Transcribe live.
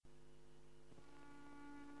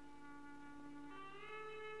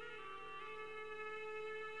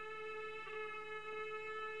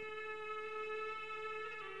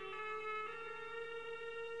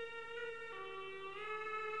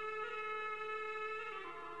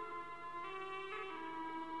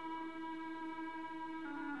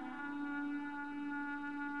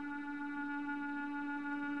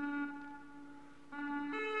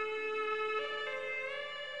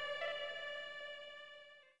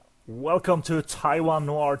Welcome to Taiwan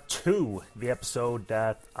Noir 2, the episode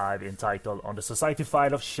that I've entitled On the Society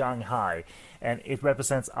File of Shanghai, and it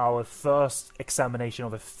represents our first examination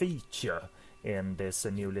of a feature in this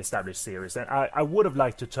newly established series. And I would have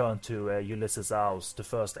liked to turn to Ulysses Aust, the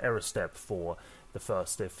first error step for the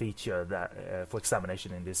first feature that for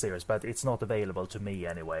examination in this series, but it's not available to me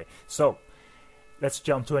anyway. So let's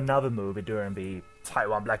jump to another movie during the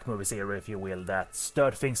Taiwan Black Movies era, if you will, that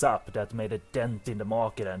stirred things up, that made a dent in the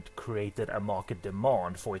market and created a market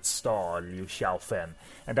demand for its star, Liu Xiaofen.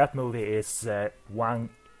 And that movie is Wang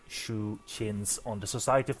Shu-qin's On the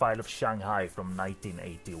Society File of Shanghai from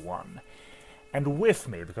 1981. And with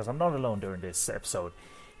me, because I'm not alone during this episode,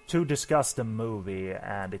 to discuss the movie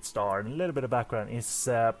and its star and a little bit of background is...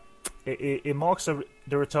 it marks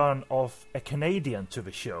the return of a Canadian to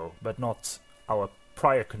the show, but not our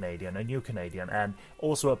prior Canadian, a new Canadian, and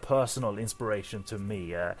also a personal inspiration to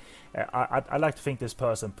me. I like to think this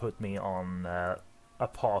person put me on a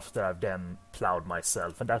path that I've then plowed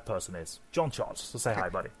myself, and that person is John Charles. So say hi,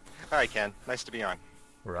 buddy. Hi, Ken. Nice to be on.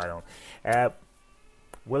 Right on.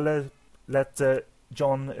 We'll let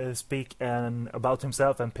John speak about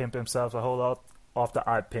himself and pimp himself a whole lot after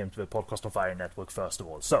I pimped the Podcast on Fire network first of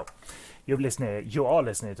all. So, you are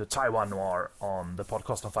listening to Taiwan Noir on the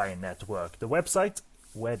Podcast on Fire network. The website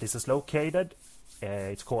where this is located,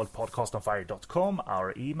 it's called podcastonfire.com.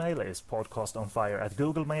 Our email is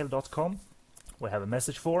podcastonfire@googlemail.com. We have a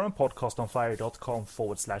message forum,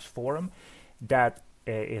 podcastonfire.com/forum. That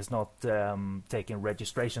is not taking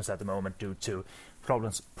registrations at the moment due to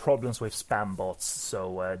problems with spam bots.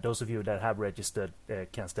 So those of you that have registered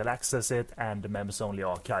can still access it, and the members-only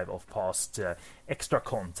archive of past extra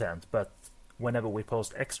content. But whenever we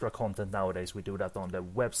post extra content nowadays, we do that on the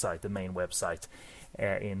website, the main website.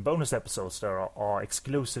 In bonus episodes that are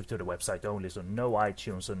exclusive to the website only, so no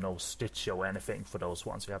iTunes or no Stitcher or anything for those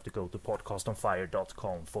ones. You have to go to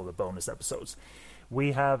podcastonfire.com for the bonus episodes.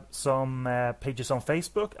 We have some pages on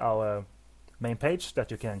Facebook, our main page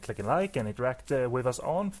that you can click and like and interact with us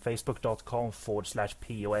on,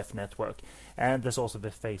 facebook.com/POF network. And there's also the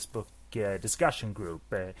Facebook discussion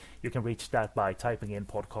group. You can reach that by typing in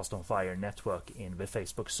Podcast on Fire Network in the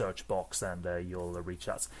Facebook search box, and you'll reach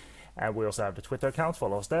us. And we also have the Twitter account.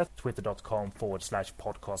 Follow us there,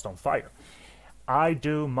 twitter.com/Podcast on Fire. I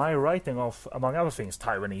do my writing of, among other things,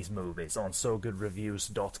 Taiwanese movies on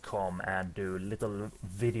SoGoodReviews.com and do little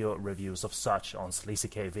video reviews of such on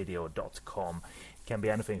sleazykvideo.com. Can be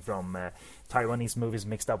anything from Taiwanese movies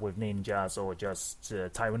mixed up with ninjas, or just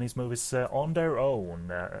Taiwanese movies on their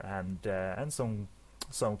own, and some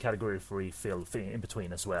category-free filth in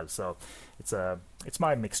between as well. So it's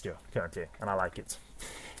my mixture currently, and I like it.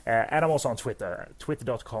 And I'm also on Twitter,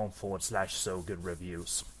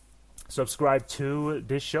 twitter.com/SoGoodReviews. Subscribe to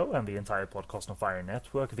this show and the entire Podcast on Fire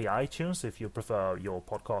network via iTunes if you prefer your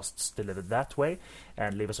podcasts delivered that way,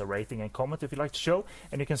 and leave us a rating and comment if you like the show.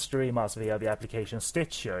 And you can stream us via the application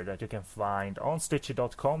Stitcher that you can find on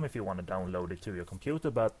Stitcher.com if you want to download it to your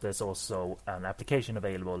computer, but there's also an application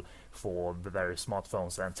available for the various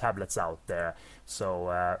smartphones and tablets out there.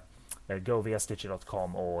 So go via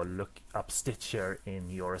Stitcher.com or look up Stitcher in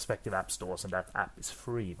your respective app stores, and that app is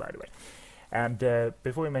free, by the way. And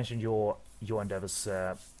before we mention your endeavors,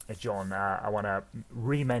 John, I want to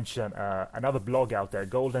re-mention another blog out there,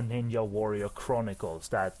 Golden Ninja Warrior Chronicles,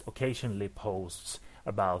 that occasionally posts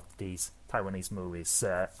about these Taiwanese movies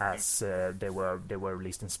as they were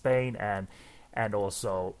released in Spain, and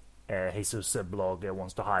also Jesus' blog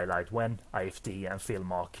wants to highlight when IFD and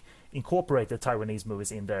Filmark incorporated Taiwanese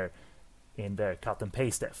movies in their cut and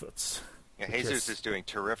paste efforts. Yeah, Jesus is doing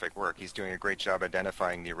terrific work. He's doing a great job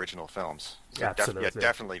identifying the original films. So absolutely.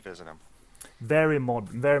 Definitely visit him. Very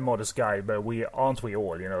modest guy, but we all,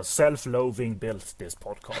 self-loathing built this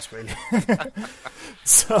podcast, really.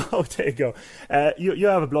 So there you go. You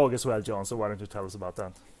have a blog as well, John, so why don't you tell us about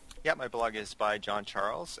that? Yeah, my blog is by John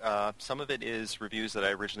Charles. Some of it is reviews that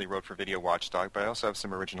I originally wrote for Video Watchdog, but I also have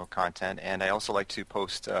some original content, and I also like to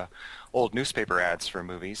post old newspaper ads for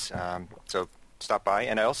movies. So stop by.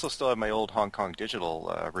 And I also still have my old Hong Kong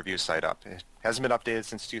digital review site up. It hasn't been updated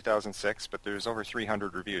since 2006, but there's over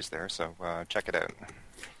 300 reviews there, so check it out.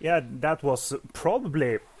 Yeah, that was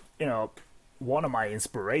probably, one of my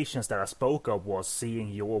inspirations that I spoke of was seeing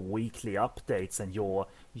your weekly updates and your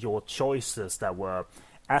choices that were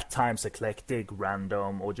at times eclectic,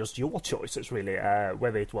 random, or just your choices, really,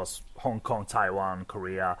 whether it was Hong Kong, Taiwan,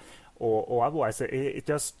 Korea, or otherwise. It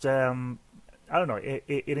just, I don't know,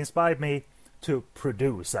 it inspired me to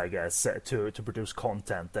produce, I guess, to produce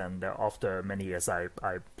content. And after many years, I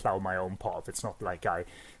plow my own path. It's not like I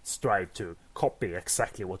strive to copy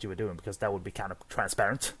exactly what you were doing, because that would be kind of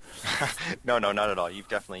transparent. No, not at all. You've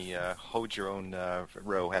definitely hoed your own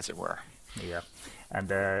row, as it were. Yeah, and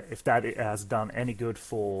if that has done any good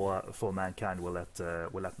for mankind, we'll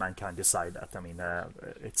let mankind decide that. I mean,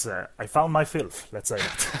 it's I found my filth. Let's say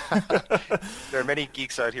that. There are many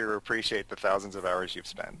geeks out here who appreciate the thousands of hours you've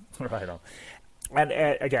spent. Right on. And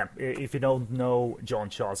again, if you don't know John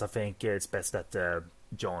Charles, I think it's best that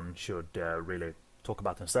John should really talk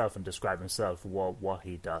about himself and describe himself, what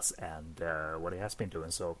he does and what he has been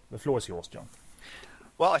doing. So the floor is yours, John.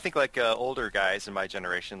 Well, I think like older guys in my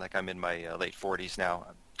generation, like I'm in my late 40s now,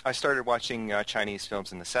 I started watching Chinese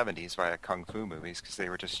films in the 70s via kung fu movies because they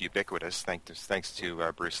were just ubiquitous, thanks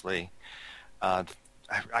to Bruce Lee. I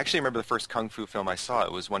actually remember the first kung fu film I saw.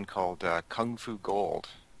 It was one called Kung Fu Gold.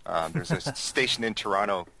 There's a station in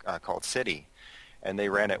Toronto called City, and they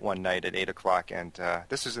ran it one night at 8 o'clock, and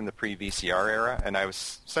this was in the pre-VCR era, and I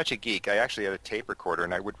was such a geek. I actually had a tape recorder,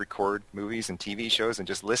 and I would record movies and TV shows and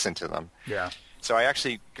just listen to them. Yeah. So I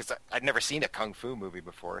actually, because I'd never seen a kung fu movie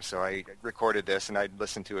before, so I recorded this, and I'd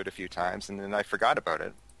listened to it a few times, and then I forgot about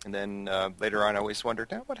it. And then later on, I always wondered,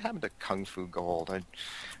 now what happened to Kung Fu Gold? I'd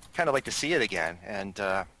kind of like to see it again.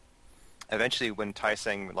 And eventually, when Tai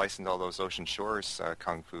Seng licensed all those Ocean Shores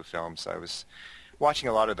kung fu films, I was watching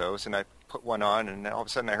a lot of those, and I put one on, and all of a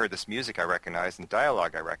sudden I heard this music I recognized and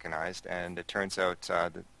dialogue I recognized, and it turns out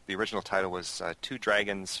the original title was Two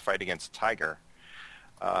Dragons Fight Against Tiger.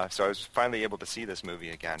 So I was finally able to see this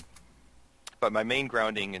movie again. But my main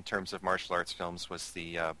grounding in terms of martial arts films was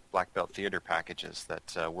the Black Belt Theater packages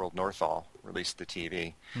that World Northall released to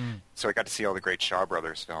TV. So I got to see all the great Shaw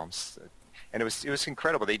Brothers films. And it was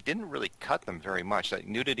incredible. They didn't really cut them very much. Like,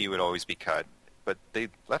 nudity would always be cut, but they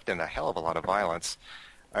left in a hell of a lot of violence.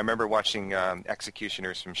 I remember watching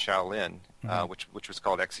Executioners from Shaolin, which was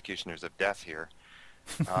called Executioners of Death here.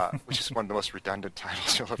 Which is one of the most redundant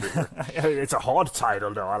titles you'll ever hear. It's a hard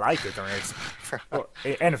title, though. I like it. I mean,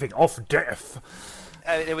 it's anything off death.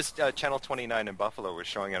 It was Channel 29 in Buffalo was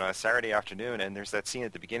showing it on a Saturday afternoon, and there's that scene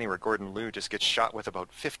at the beginning where Gordon Liu just gets shot with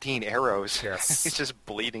about 15 arrows. Yes. He's just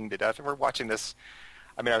bleeding to death. And we're watching this.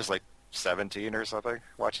 I mean, I was like 17 or something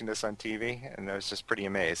watching this on TV, and I was just pretty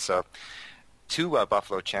amazed. So 2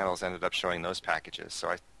 Buffalo channels ended up showing those packages, so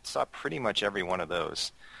I saw pretty much every one of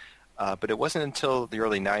those. But it wasn't until the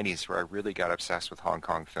early 90s where I really got obsessed with Hong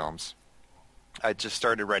Kong films. I just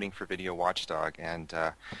started writing for Video Watchdog, and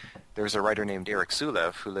there was a writer named Eric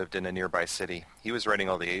Sulev who lived in a nearby city. He was writing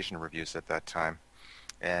all the Asian reviews at that time.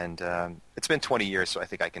 And it's been 20 years, so I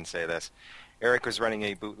think I can say this. Eric was running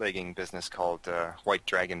a bootlegging business called White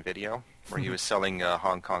Dragon Video, where he was selling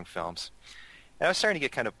Hong Kong films. And I was starting to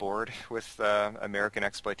get kind of bored with American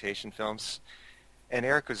exploitation films. And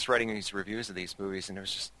Eric was writing these reviews of these movies, and it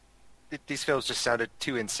was just these films just sounded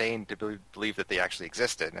too insane to believe that they actually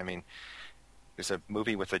existed. I mean, there's a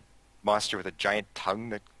movie with a monster with a giant tongue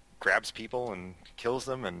that grabs people and kills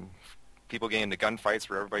them, and people get into gunfights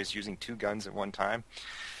where everybody's using 2 guns at one time.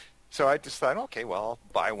 So I just thought, okay, well, I'll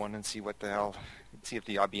buy one and see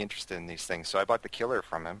if I'll be interested in these things. So I bought The Killer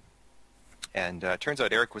from him. And it turns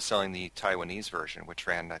out Eric was selling the Taiwanese version, which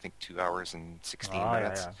ran, I think, 2 hours and 16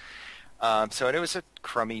 minutes. Yeah. So it was a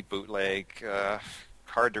crummy bootleg,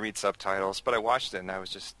 hard to read subtitles, but I watched it and I was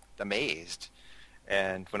just amazed.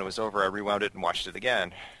 And when it was over, I rewound it and watched it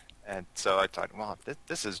again. And so I thought, well,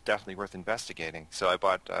 this is definitely worth investigating. So I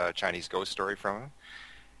bought Chinese Ghost Story from him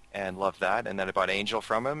and loved that. And then I bought Angel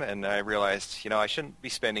from him, and I realized, I shouldn't be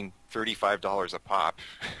spending $35 a pop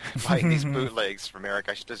buying these bootlegs from Eric.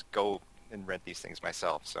 I should just go and rent these things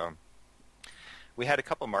myself. So we had a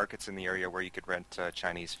couple markets in the area where you could rent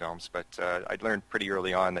Chinese films, but I learned pretty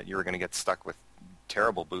early on that you were going to get stuck with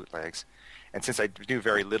terrible bootlegs. And since I knew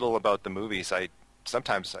very little about the movies,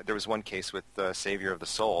 sometimes there was one case with Savior of the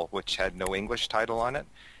Soul, which had no English title on it,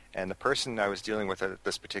 and the person I was dealing with at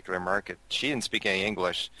this particular market, she didn't speak any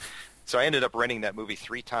English, so I ended up renting that movie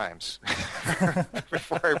 3 times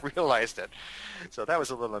before I realized it. So that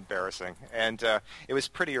was a little embarrassing, and it was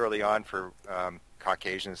pretty early on for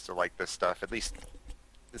Caucasians to like this stuff, at least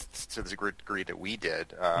to the degree that we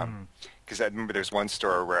did. Because I remember there's one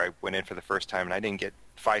store where I went in for the first time, and I didn't get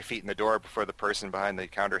 5 feet in the door before the person behind the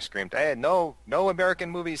counter screamed, "Hey, no American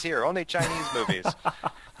movies here, only Chinese movies."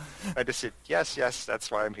 I just said, yes, that's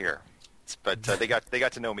why I'm here. But they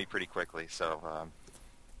got to know me pretty quickly, so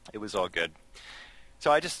it was all good.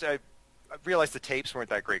 So I realized the tapes weren't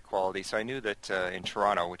that great quality, so I knew that in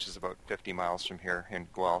Toronto, which is about 50 miles from here in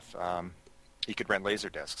Guelph, you could rent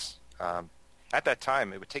Laserdiscs. at that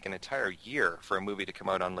time, it would take an entire year for a movie to come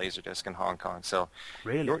out on Laserdisc in Hong Kong. So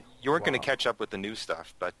Really? you weren't going to catch up with the new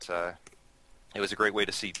stuff, but it was a great way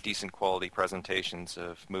to see decent quality presentations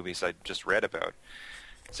of movies I'd just read about.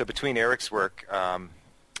 So between Eric's work,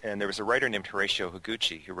 and there was a writer named Horatio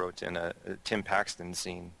Higuchi who wrote in a Tim Paxton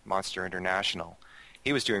zine, Monster International.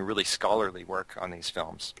 He was doing really scholarly work on these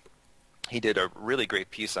films. He did a really great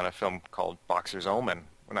piece on a film called Boxer's Omen,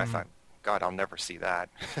 and I thought, God, I'll never see that.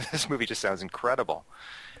 This movie just sounds incredible.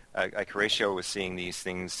 Horatio was seeing these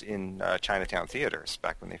things in Chinatown theaters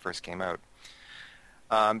back when they first came out.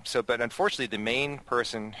 But unfortunately, the main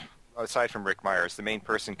person, aside from Rick Myers, the main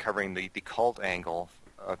person covering the cult angle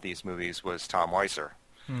of these movies was Tom Weiser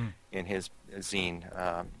in his zine,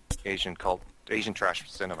 Asian Trash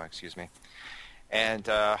Cinema, excuse me. And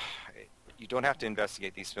you don't have to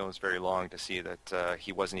investigate these films very long to see that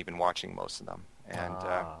he wasn't even watching most of them. And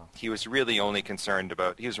he was really only concerned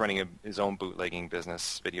about, he was running his own bootlegging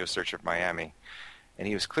business, Video Search of Miami, and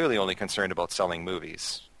he was clearly only concerned about selling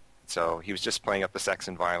movies. So he was just playing up the sex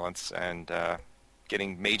and violence and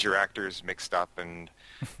getting major actors mixed up. And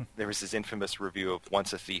there was his infamous review of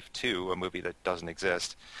Once a Thief 2, a movie that doesn't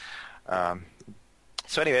exist.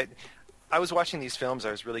 So anyway, I was watching these films.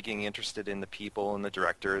 I was really getting interested in the people and the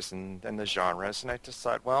directors and the genres. And I just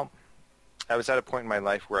thought, well, I was at a point in my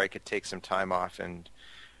life where I could take some time off and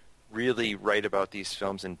really write about these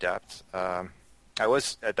films in depth. At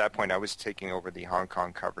that point, I was taking over the Hong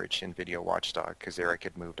Kong coverage in Video Watchdog because Eric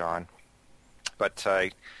had moved on. But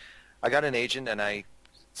I got an agent and I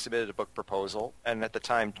submitted a book proposal. And at the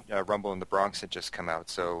time, Rumble in the Bronx had just come out.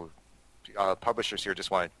 So publishers here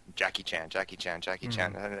just wanted Jackie Chan.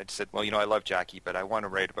 And I said, well, I love Jackie, but I want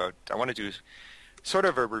to do sort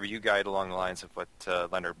of a review guide along the lines of what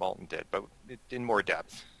Leonard Maltin did, but in more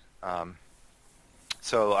depth.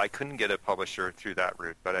 So I couldn't get a publisher through that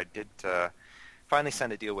route, but I did finally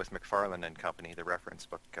signed a deal with McFarlane and Company, the reference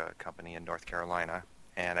book company in North Carolina,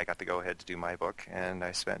 and I got to go ahead to do my book, and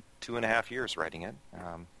I spent 2.5 years writing it.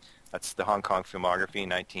 That's the Hong Kong Filmography,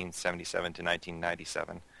 1977 to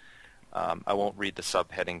 1997. I won't read the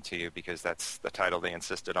subheading to you because that's the title they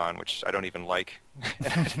insisted on, which I don't even like.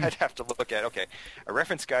 I'd have to look at, a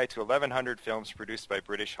reference guide to 1,100 films produced by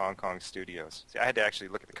British Hong Kong studios. See, I had to actually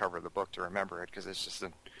look at the cover of the book to remember it because it's just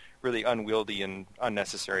a really unwieldy and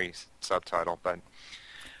unnecessary subtitle. But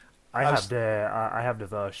I have the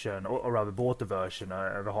version, or rather bought the version, the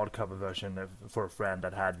hardcover version for a friend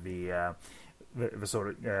that had the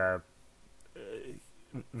sort of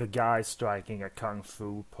the guy striking a kung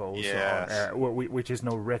fu pose, yes. Which is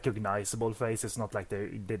no recognizable face. It's not like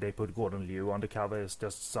they put Gordon Liu on the cover. It's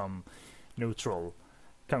just some neutral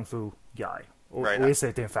kung fu guy. Or is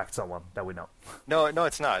it in fact someone that we know? No,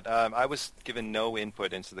 it's not. I was given no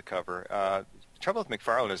input into the cover. The trouble with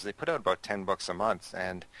McFarlane is they put out about 10 books a month,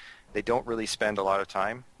 and they don't really spend a lot of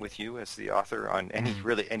time with you as the author on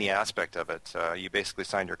any aspect of it. You basically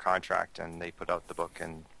sign your contract, and they put out the book,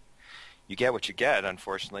 and you get what you get,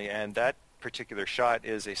 unfortunately. And that particular shot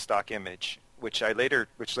is a stock image, which later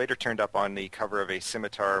turned up on the cover of a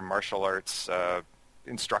Scimitar martial arts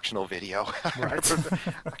instructional video. Right.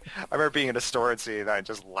 I remember being in a store and seeing that and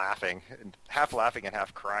just laughing and half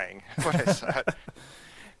crying when I saw it.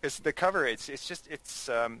 Because the cover, it's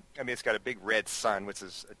got a big red sun, which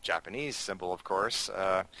is a Japanese symbol, of course,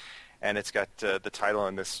 and it's got the title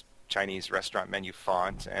in this Chinese restaurant menu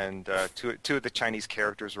font, and two of the Chinese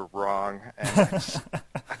characters were wrong, and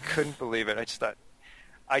I couldn't believe it. I just thought,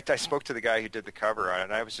 I spoke to the guy who did the cover on it,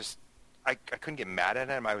 and I was just, I couldn't get mad at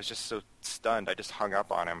him. I was just so stunned. I just hung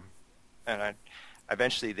up on him, and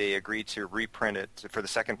eventually they agreed to reprint it for the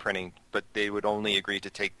second printing, but they would only agree to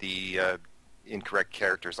take the incorrect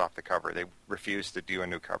characters off the cover. They refused to do a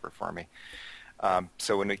new cover for me.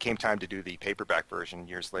 So when it came time to do the paperback version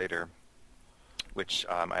years later, which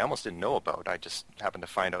I almost didn't know about, I just happened to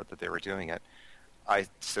find out that they were doing it, I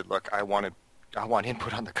said, look, I want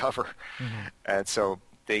input on the cover. Mm-hmm. And so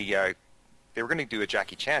they were going to do a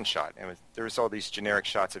Jackie Chan shot, and there was all these generic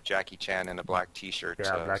shots of Jackie Chan in a black T-shirt.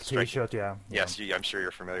 Yeah, black T-shirt, yeah. Yes, I'm sure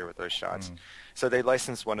you're familiar with those shots. Mm. So they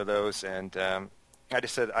licensed one of those, and I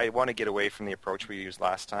just said, I want to get away from the approach we used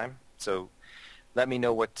last time, so let me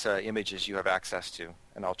know what images you have access to,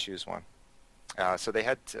 and I'll choose one. So they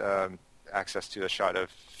had access to a shot of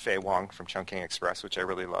Fei Wong from Chungking Express, which I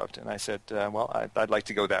really loved, and I said, well, I'd like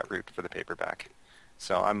to go that route for the paperback.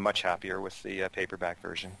 So I'm much happier with the paperback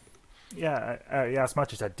version. Yeah, as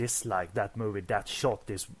much as I dislike that movie, that shot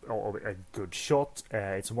is a good shot.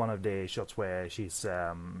 It's one of the shots where she's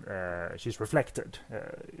reflected,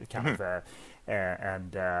 kind of,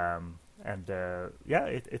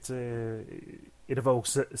 it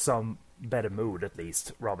evokes some better mood at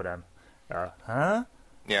least, rather than, huh?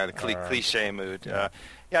 Yeah, the cliche mood.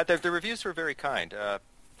 Yeah, the reviews were very kind.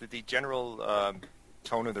 The general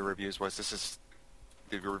tone of the reviews was,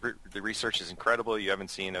 the research is incredible. You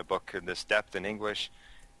haven't seen a book in this depth in English.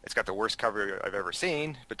 It's got the worst cover I've ever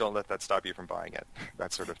seen, but don't let that stop you from buying it.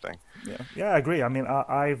 That sort of thing. Yeah, I agree. I mean,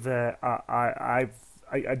 I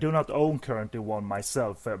do not own currently one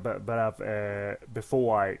myself, but I've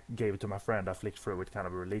before I gave it to my friend, I flicked through it kind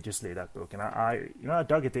of religiously, that book, and I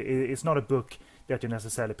dug it. It's not a book that you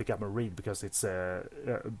necessarily pick up and read, because it's a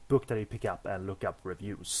book that you pick up and look up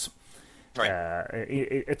reviews. Right.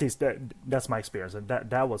 At least that's my experience, and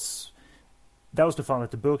that was the fun of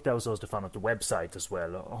the book. That was also the fun of the website as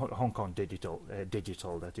well, Hong Kong Digital,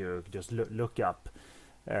 that you just look up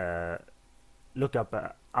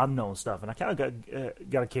unknown stuff, and I kind of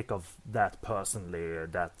got a kick of that personally.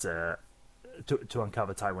 That to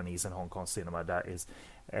uncover Taiwanese and Hong Kong cinema that is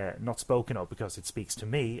not spoken of, because it speaks to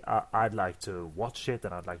me. I'd like to watch it,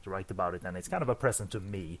 and I'd like to write about it, and it's kind of a present to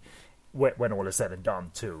me when all is said and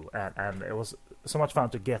done too. And it was so much fun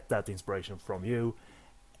to get that inspiration from you,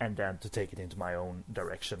 and then to take it into my own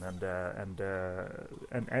direction. And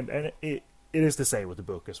it is the same with the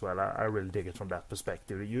book as well. I really dig it from that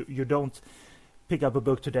perspective. You don't pick up a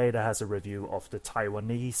book today that has a review of the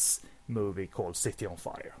Taiwanese movie called City on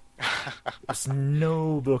Fire. There's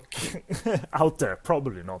no book out there,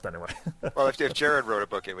 probably not anyway. Well, if Jared wrote a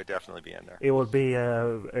book, it would definitely be in there. It would be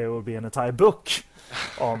an entire book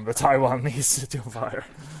on the Taiwanese City on Fire.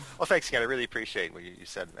 Well, thanks again. I really appreciate what you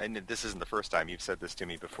said. And this isn't the first time you've said this to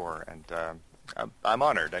me before, and I'm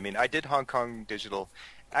honored. I mean, I did Hong Kong Digital.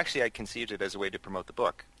 Actually, I conceived it as a way to promote the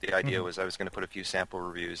book. The idea was I was going to put a few sample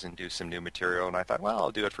reviews and do some new material, and I thought, well,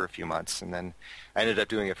 I'll do it for a few months. And then I ended up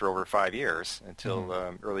doing it for over 5 years, until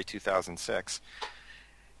early 2006.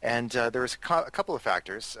 And there was a couple of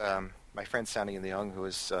factors. My friend Sandy Leung, who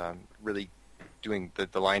was really doing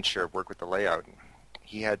the lion's share of work with the layout,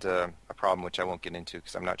 he had a problem which I won't get into,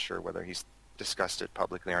 because I'm not sure whether he's discussed it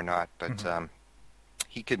publicly or not, but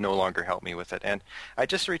he could no longer help me with it. And I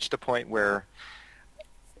just reached a point where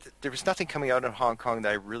there was nothing coming out in Hong Kong that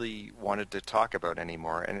I really wanted to talk about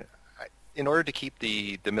anymore. And in order to keep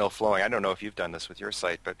the mill flowing, I don't know if you've done this with your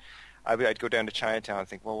site, but I'd go down to Chinatown and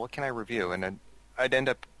think, well, what can I review? And then I'd end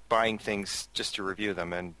up buying things just to review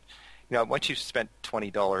them. And once you've spent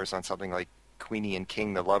 $20 on something like Queenie and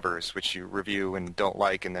King, The Lovers, which you review and don't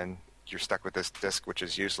like, and then you're stuck with this disc which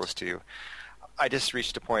is useless to you, I just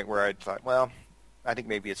reached a point where I thought, well, I think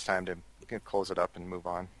maybe it's time to close it up and move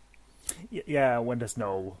on. Yeah, when there's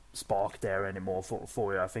no spark there anymore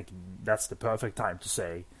for you, I think that's the perfect time to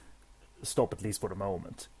say stop, at least for the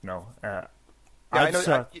moment. I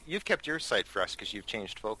know you've kept your site fresh because you've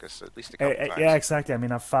changed focus at least a couple times. Yeah, exactly. I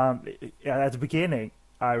mean, I found at the beginning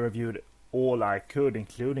I reviewed all I could,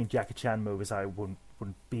 including Jackie Chan movies I wouldn't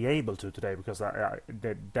be able to today, because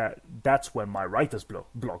that's when my writer's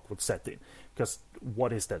block would set in. Because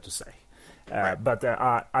what is there to say? Right. But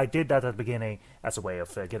I did that at the beginning as a way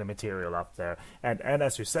of getting material up there, and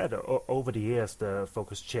as you said, over the years the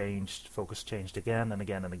focus changed again and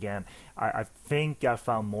again and again. I think I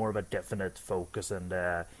found more of a definite focus and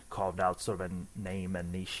carved out sort of a name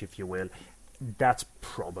and niche, if you will. That's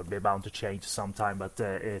probably bound to change sometime, but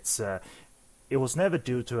it was never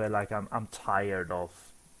due to I'm tired of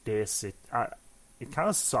this. It kind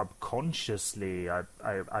of subconsciously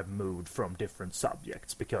I've moved from different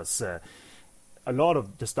subjects, because a lot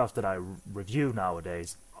of the stuff that I review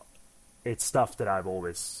nowadays, it's stuff that I've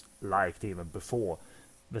always liked even before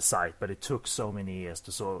the site, but it took so many years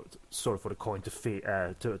to sort of for the coin to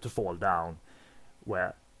fall down,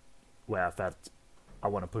 where I felt I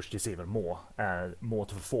want to push this even more to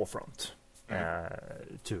the forefront,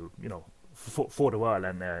 for the world,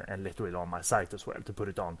 and literally on my site as well, to put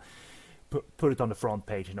it on the front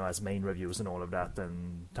page, as main reviews and all of that.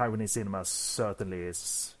 And Taiwanese cinema certainly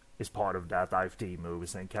is part of that. IFD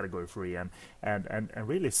movies and Category 3 and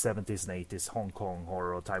really 70s and 80s Hong Kong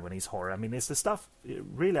horror or Taiwanese horror. I mean, it's the stuff.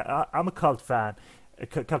 Really, I'm a cult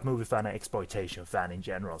movie fan, an exploitation fan in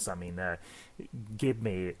general. So I mean, give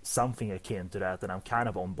me something akin to that, and I'm kind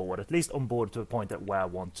of on board. At least on board to the point that where I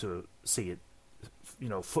want to see it,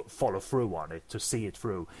 follow through on it, to see it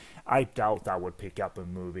through. I doubt I would pick up a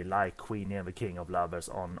movie like Queenie and the King of Lovers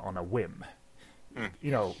on a whim.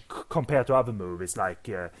 Compared to other movies like,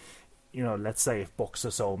 let's say if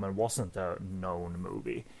Boxer's Omen wasn't a known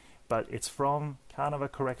movie, but it's from kind of a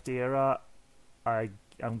correct era.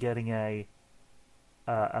 I'm getting a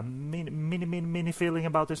mini feeling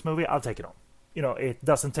about this movie. I'll take it on. it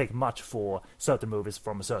doesn't take much for certain movies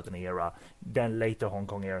from a certain era. Then later Hong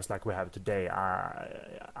Kong eras like we have today,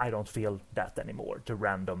 I don't feel that anymore to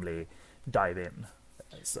randomly dive in.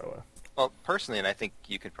 So. Well, personally, and I think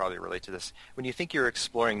you could probably relate to this, when you think you're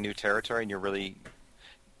exploring new territory and you're really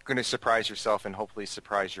going to surprise yourself and hopefully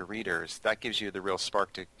surprise your readers, that gives you the real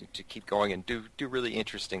spark to keep going and do really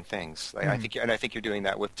interesting things. I think you're doing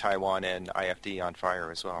that with Taiwan and IFD on Fire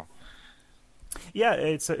as well. Yeah,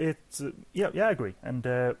 I agree, and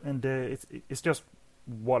it's just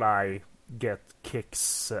what I get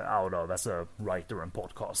kicks out of as a writer and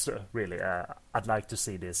podcaster. Really, I'd like to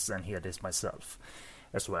see this and hear this myself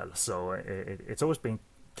as well. So it's always been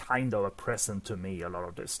kind of a present to me, a lot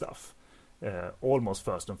of this stuff. Almost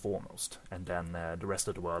first and foremost, and then the rest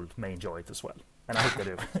of the world may enjoy it as well, and I hope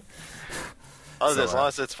they do. As long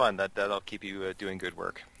as it's fun, that'll keep you doing good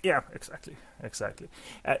work. Yeah, exactly.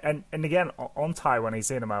 And again, on Taiwanese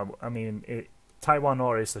cinema, I mean, Taiwan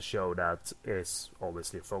Noir is a show that is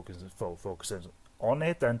obviously focuses on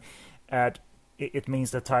it, and it means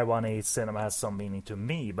that Taiwanese cinema has some meaning to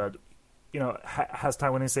me. But has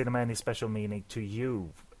Taiwanese cinema any special meaning to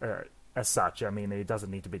you? As such, I mean, it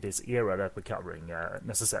doesn't need to be this era that we're covering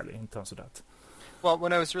necessarily in terms of that. Well,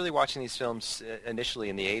 when I was really watching these films initially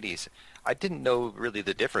in the 80s, I didn't know really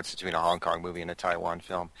the difference between a Hong Kong movie and a Taiwan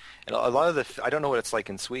film. And a lot of I don't know what it's like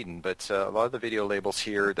in Sweden, but a lot of the video labels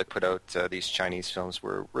here that put out these Chinese films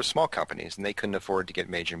were small companies, and they couldn't afford to get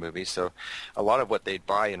major movies. So a lot of what they'd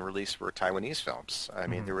buy and release were Taiwanese films. I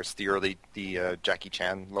mean, there was the early Jackie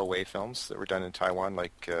Chan Lo Wei films that were done in Taiwan,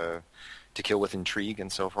 like To Kill with Intrigue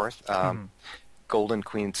and so forth. Golden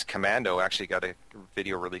Queen's Commando actually got a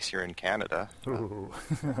video release here in Canada. We're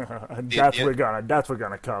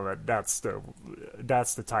gonna cover. That's the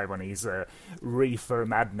Taiwanese reefer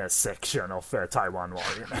madness section of Taiwan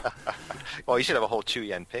Noir. Well, you should have a whole Chu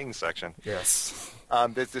Yan Ping section. Yes.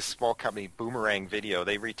 There's this small company, Boomerang Video.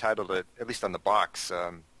 They retitled it, at least on the box.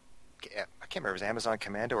 I can't remember if it was Amazon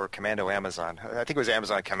Commando or Commando Amazon. I think it was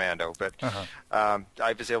Amazon Commando, but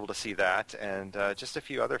I was able to see that and just a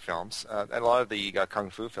few other films. And a lot of the Kung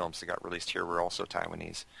Fu films that got released here were also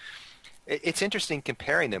Taiwanese. It's interesting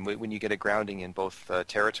comparing them when you get a grounding in both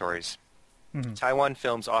territories. Taiwan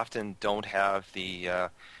films often don't have the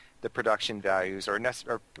production values or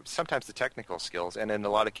sometimes the technical skills, and in a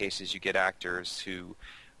lot of cases you get actors who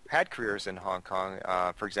had careers in Hong Kong.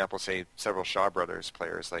 For example, say several Shaw Brothers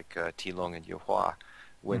players like Ti Lung and Yu Hua.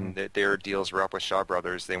 When their deals were up with Shaw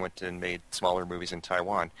Brothers, they went and made smaller movies in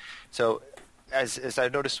Taiwan. So as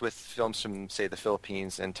I've noticed with films from, say, the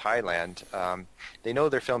Philippines and Thailand, they know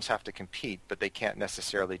their films have to compete, but they can't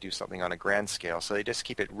necessarily do something on a grand scale. So they just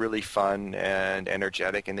keep it really fun and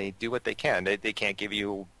energetic, and they do what they can. They can't give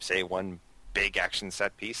you, say, one big action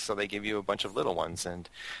set piece, so they give you a bunch of little ones, and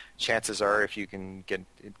chances are if you can get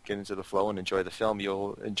into the flow and enjoy the film,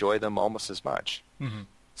 you'll enjoy them almost as much.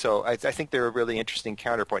 So I think they're a really interesting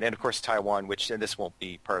counterpoint. And of course Taiwan, and this won't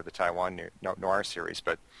be part of the Taiwan Noir series,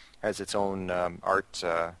 but has its own art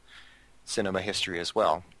cinema history as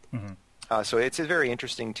well. So it's a very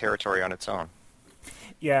interesting territory on its own.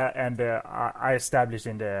 Yeah, and I established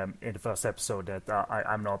in the first episode that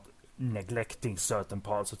I'm not neglecting certain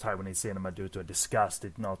parts of Taiwanese cinema due to a disgust.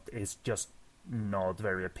 It's just not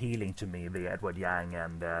very appealing to me, the Edward Yang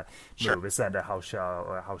and movies and the Hao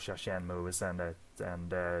Xiaxian movies and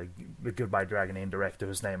the Goodbye Dragon Inn director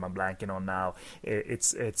whose name I'm blanking on now.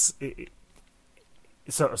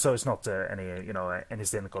 So it's not any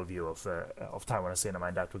cynical view of Taiwanese cinema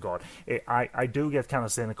in that regard. I do get kind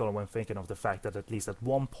of cynical when thinking of the fact that at least at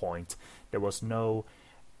one point there was no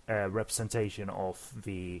representation of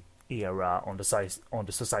the era on the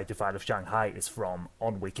Society File of Shanghai is from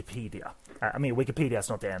on Wikipedia. I mean, Wikipedia is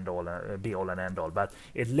not the end all, be all and end all, but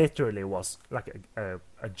it literally was like a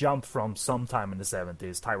jump from sometime in the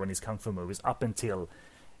 70s Taiwanese kung fu movies up until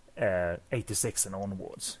 86 and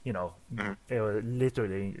onwards. It was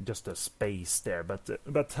literally just a space there.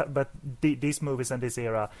 But these movies and this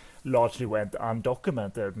era largely went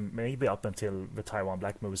undocumented, maybe up until the Taiwan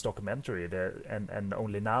Black Movies documentary, and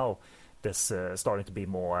only now there's starting to be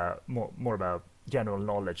more about general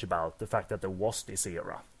knowledge about the fact that there was this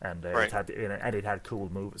era, and right. it had cool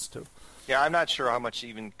movies too. Yeah, I'm not sure how much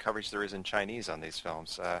even coverage there is in Chinese on these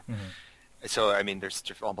films. So I mean, there's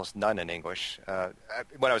almost none in English.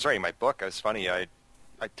 When I was writing my book, it was funny. I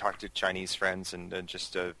I talked to Chinese friends and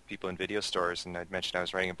just people in video stores, and I'd mentioned I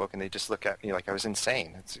was writing a book, and they just look at me like I was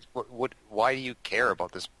insane. It's, why do you care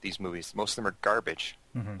about these movies? Most of them are garbage.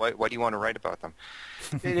 Mm-hmm. Why do you want to write about them?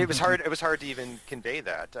 It was hard. It was hard to even convey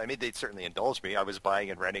that. I mean, they'd certainly indulge me. I was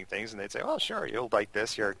buying and renting things, and they'd say, "Oh, sure, you'll like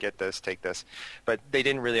this. Here, get this, take this," but they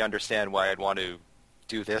didn't really understand why I'd want to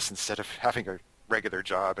do this instead of having a regular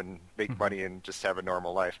job and make money and just have a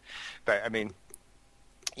normal life. But I mean,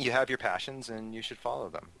 you have your passions and you should follow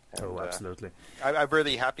them. And, absolutely. I'm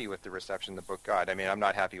really happy with the reception the book got. I mean, I'm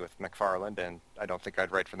not happy with McFarlane, and I don't think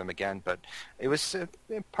I'd write for them again, but it was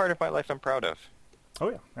part of my life I'm proud of. Oh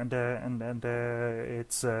yeah, and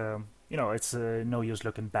it's it's no use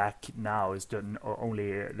looking back now. It's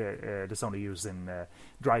only there's only use in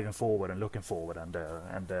driving forward and looking forward, and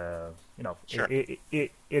Sure.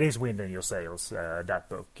 it is wind in your sails. That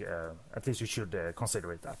book, at least you should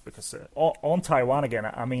consider it that, because on Taiwan again.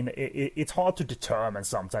 I mean, it's hard to determine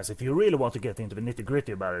sometimes if you really want to get into the nitty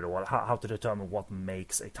gritty about it, or how to determine what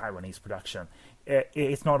makes a Taiwanese production.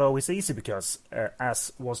 It's not always easy because,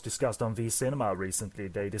 as was discussed on V Cinema recently,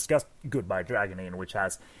 they discussed Goodbye Dragon Inn, which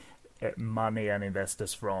has money and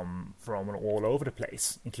investors from all over the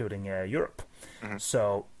place, including Europe. Mm-hmm.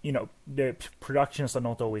 So, the productions are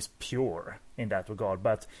not always pure in that regard.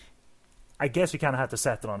 But I guess you kind of have to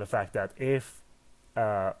settle on the fact that if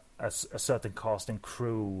a certain cast and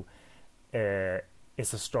crew is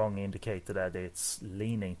a strong indicator that it's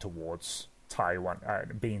leaning towards Taiwan,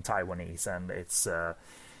 being Taiwanese, and it's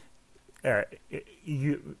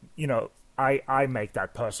I make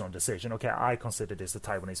that personal decision. Okay, I consider this a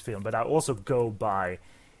Taiwanese film, but I also go by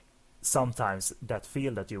sometimes that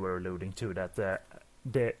feel that you were alluding to, that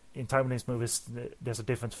in Taiwanese movies there's a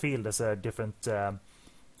different feel, there's a different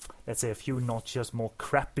let's say a few notches more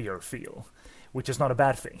crappier feel, which is not a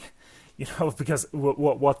bad thing. Because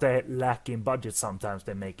what they lack in budget, sometimes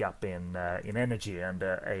they make up in energy and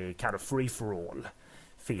a kind of free-for-all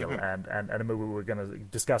feel. Mm-hmm. And a movie we're going to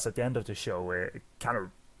discuss at the end of the show kind of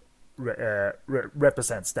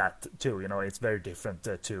represents that too. It's very different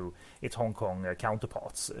to its Hong Kong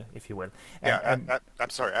counterparts, if you will. I'm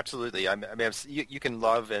sorry, absolutely. I mean, you can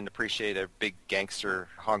love and appreciate a big gangster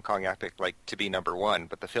Hong Kong epic like To Be Number One,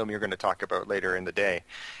 but the film you're going to talk about later in the day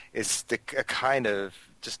is a kind of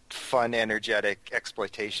just fun, energetic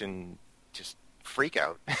exploitation, just freak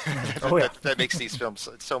out that makes these films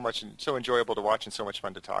so enjoyable to watch and so much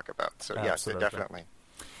fun to talk about. So yes, definitely.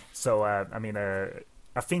 So I mean,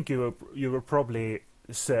 I think you will probably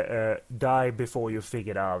die before you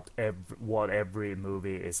figured out what every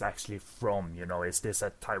movie is actually from. Is this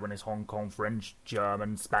a Taiwanese, Hong Kong, French,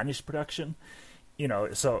 German, Spanish production?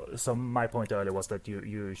 So my point earlier was that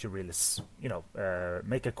you should really,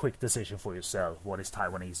 make a quick decision for yourself, what is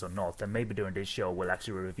Taiwanese or not. And maybe during this show we'll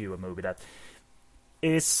actually review a movie that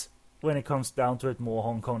is, when it comes down to it, more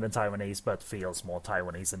Hong Kong than Taiwanese, but feels more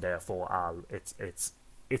Taiwanese, and therefore it's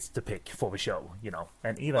the pick for the show,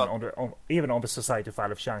 And even on the Society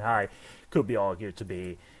File of Shanghai could be argued to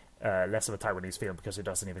be less of a Taiwanese film because it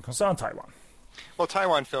doesn't even concern Taiwan. Well,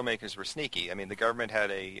 Taiwan filmmakers were sneaky. I mean, the government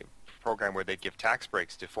had a program where they'd give tax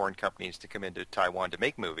breaks to foreign companies to come into Taiwan to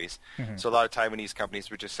make movies. Mm-hmm. So a lot of Taiwanese companies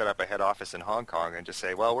would just set up a head office in Hong Kong and just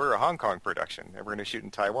say, well, we're a Hong Kong production and we're going to shoot in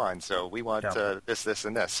Taiwan, so we want this,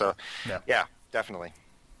 and this. So, yeah definitely.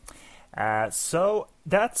 So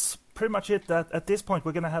that's pretty much it. That at this point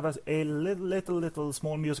we're going to have a little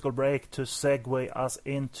small musical break to segue us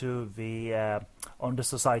into the On the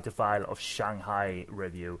Society File of Shanghai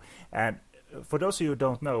review. And for those of you who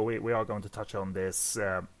don't know, we are going to touch on this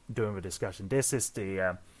during the discussion. This is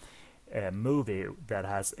the movie that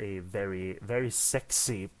has a very, very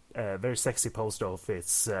sexy post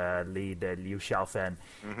office lead, Liu Xiaofen.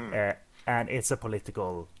 Mm-hmm. And it's a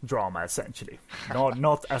political drama, essentially.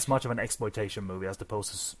 Not as much of an exploitation movie as the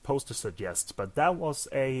poster suggests, but that was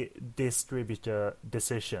a distributor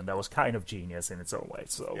decision that was kind of genius in its own way.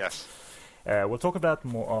 So yes. We'll talk about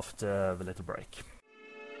more after the little break.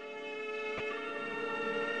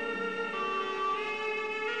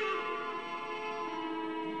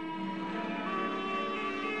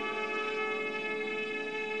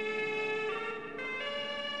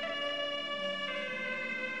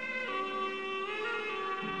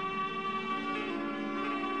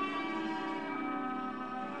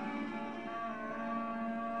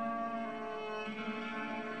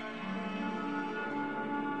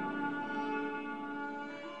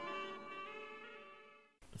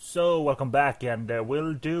 So, welcome back, and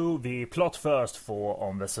we'll do the plot first for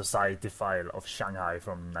On the Society File of Shanghai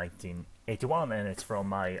from 1981, and it's from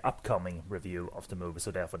my upcoming review of the movie,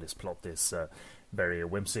 so therefore this plot is very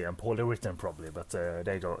whimsy and poorly written, probably, but there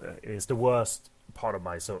you go. It's the worst part of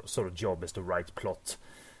my sort of job is to write plot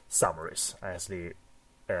summaries. I actually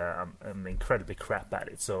I'm incredibly crap at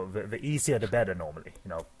it. So the easier the better normally.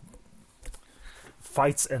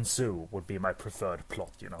 Fights ensue would be my preferred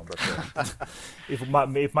plot. But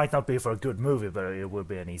it might not be for a good movie, but it would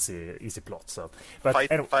be an easy plot. So, but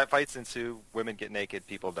fights ensue, women get naked,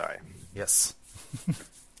 people die. Yes.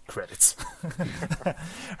 Credits.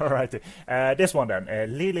 Alrighty. This one then.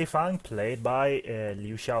 Li Lifang, played by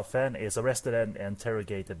Liu Xiaofen, is arrested and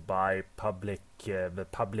interrogated by the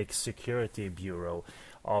Public Security Bureau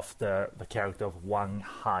after the character of Wang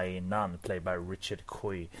Hainan, played by Richard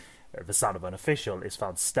Kui, the son of an official, is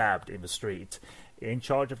found stabbed in the street. In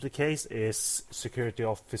charge of the case is security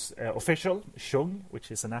official Chung,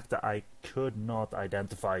 which is an actor I could not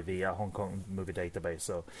identify via Hong Kong movie database,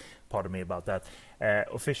 so pardon me about that.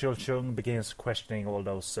 Official Chung begins questioning all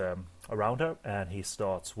those around her, and he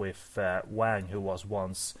starts with Wang, who was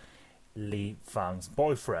once Li Fang's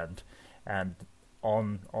boyfriend, and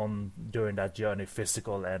during that journey,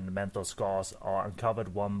 physical and mental scars are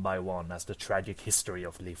uncovered one by one as the tragic history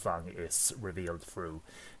of Li Fang is revealed through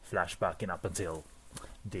flashbacking up until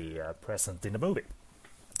the present in the movie.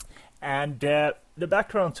 And the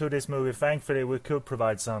background to this movie, thankfully, we could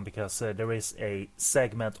provide some because there is a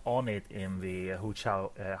segment on it in the Hu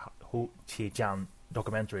Qi-jian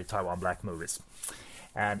documentary Taiwan Black Movies.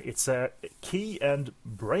 And it's a key and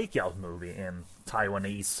breakout movie in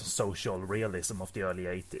Taiwanese social realism of the early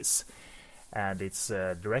 80s. And it's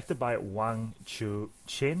directed by Wang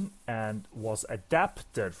Chu-chin and was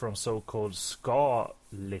adapted from so-called scar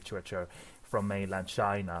literature from mainland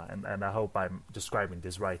China. And I hope I'm describing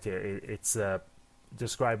this right here. It's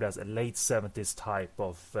described as a late 70s type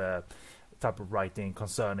of writing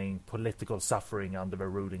concerning political suffering under the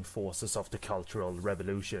ruling forces of the Cultural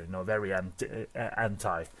Revolution. Very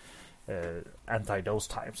anti those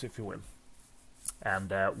times, if you will.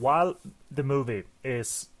 And while the movie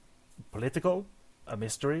is political, a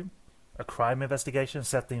mystery, a crime investigation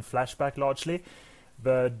set in flashback largely,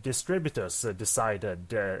 the distributors decided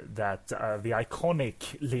that the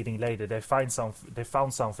iconic leading lady, they found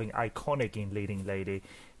something iconic in leading lady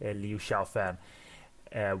Liu Xiaofen,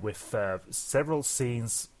 with several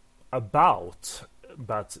scenes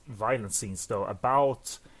but violent scenes though,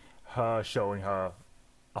 about her showing her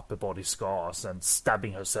upper body scars and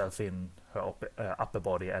stabbing herself in her upper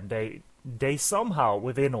body, and they somehow,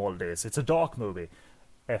 within all this, it's a dark movie,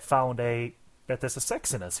 found that there's a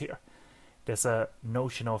sexiness here. There's a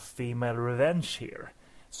notion of female revenge here.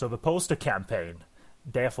 So the poster campaign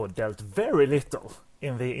therefore dealt very little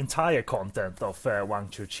in the entire content of Wang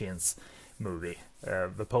Chu-chin's movie.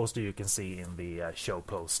 The poster you can see in the show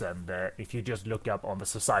post, and if you just look up on the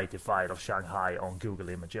society file of Shanghai on Google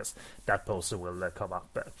Images, that poster will come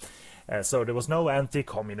up. So there was no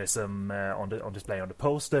anti-communism on display on the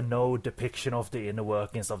poster, no depiction of the inner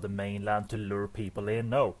workings of the mainland to lure people in.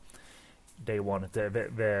 No, they wanted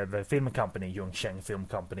the film company, Yongsheng Film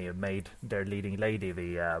Company, made their leading lady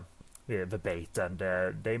the bait, and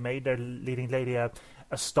they made their leading lady a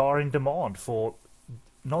star in demand for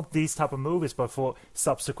not these type of movies, but for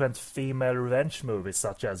subsequent female revenge movies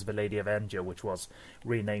such as The Lady Avenger, which was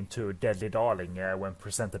renamed to Deadly Darling when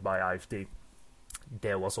presented by IFD.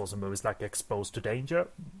 There was also movies like Exposed to Danger,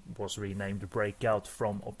 was renamed Breakout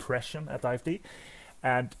from Oppression at IFD,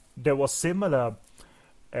 and there was similar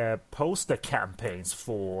poster campaigns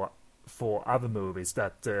for other movies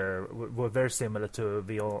that were very similar to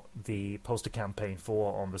the poster campaign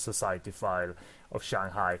for On the Society File of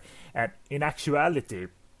Shanghai. And in actuality,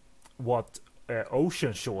 what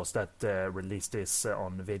Ocean Shores, that released this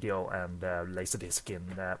on video and Laserdisc in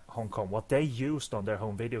Hong Kong, what they used on their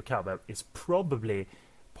home video cover is probably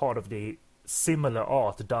part of the similar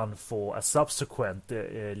art done for a subsequent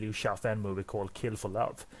Liu Xiaofen movie called Kill for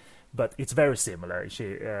Love. But it's very similar.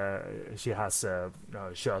 She has a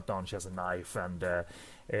shirt on, she has a knife, and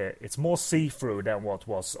it's more see-through than what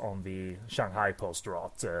was on the Shanghai poster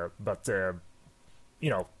art. But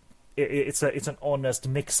it's an honest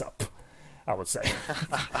mix-up, I would say.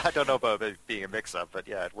 I don't know about it being a mix-up, but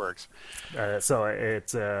yeah, it works. So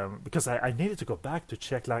it's because I needed to go back to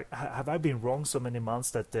check. Like, have I been wrong so many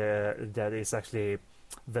months that that is actually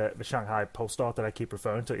the Shanghai poster art that I keep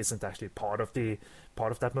referring to isn't actually part of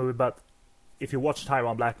that movie? But if you watch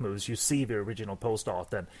Taiwan Black Movies, you see the original poster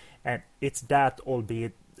art, and it's that,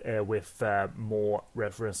 albeit with more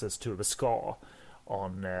references to the scar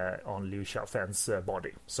on Liu Xiaofen's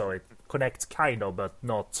body. So it connects kind of, but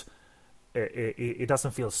not. It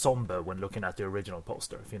doesn't feel somber when looking at the original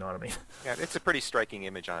poster, if you know what I mean. Yeah, it's a pretty striking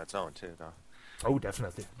image on its own too, though. Oh,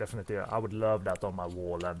 definitely. I would love that on my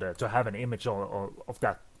wall, and to have an image of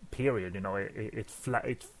that period.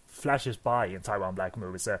 It flashes by in Taiwan Black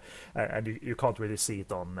movies, and you can't really see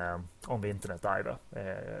it on the internet either.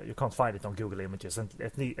 You can't find it on Google Images, and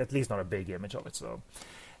at least not a big image of it. So,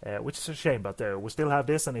 which is a shame, but we still have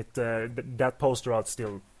this, and that poster art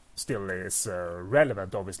still is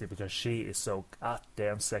relevant, obviously, because she is so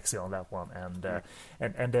goddamn sexy on that one,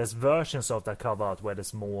 and there's versions of that cover art where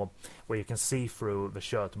there's more, where you can see through the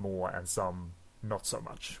shirt more, and some not so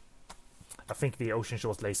much. I think the Ocean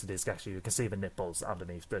Shores Laserdisc, actually, you can see the nipples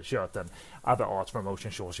underneath the shirt, and other art from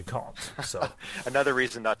Ocean Shores you can't. So another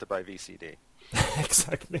reason not to buy VCD.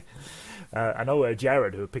 Exactly. I know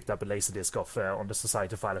Jared, who picked up a Laserdisc off on the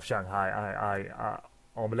Society File of Shanghai.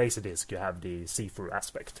 On the Laserdisc, you have the see-through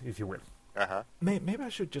aspect, if you will. Uh-huh. Maybe I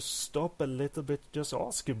should just stop a little bit, just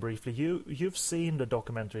ask you briefly. You've seen the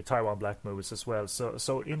documentary Taiwan Black movies as well.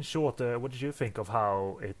 So in short, what did you think of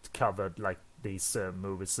how it covered like these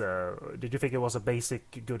movies? Did you think it was a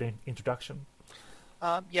basic, good introduction?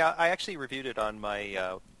 Yeah, I actually reviewed it on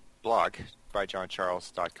my blog,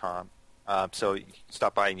 byjohncharles.com. So you can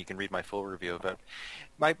stop by and you can read my full review of it.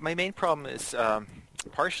 My main problem is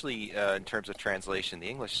partially in terms of translation. The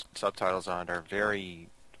English subtitles on it are very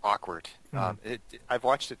awkward. Mm-hmm. I've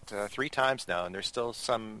watched it 3 times now, and there's still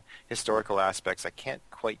some historical aspects I can't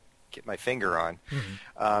quite get my finger on.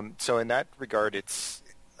 Mm-hmm. So in that regard, it's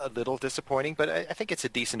a little disappointing, but I think it's a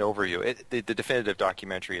decent overview. The definitive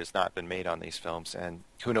documentary has not been made on these films, and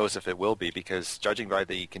who knows if it will be, because judging by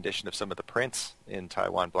the condition of some of the prints in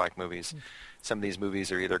Taiwan Black movies, some of these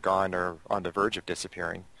movies are either gone or on the verge of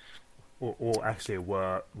disappearing. Or actually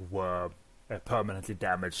were permanently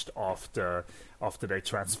damaged after they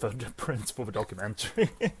transferred the prints for the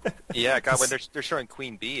documentary. Yeah, God, when they're showing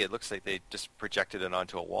Queen Bee, it looks like they just projected it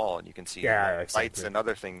onto a wall, and you can see lights and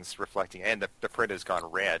other things reflecting, and the print has gone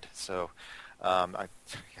red. So I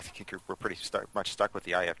think we're pretty much stuck with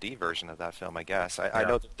the IFD version of that film, I guess. I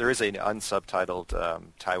know that there is an unsubtitled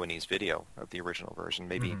Taiwanese video of the original version.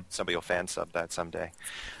 Maybe somebody will fan sub that someday.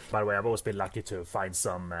 By the way, I've always been lucky to find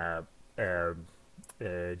some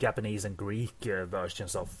Japanese and Greek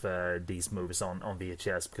versions of these movies on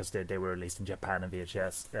VHS, because they were released in Japan on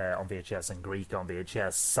VHS and Greek on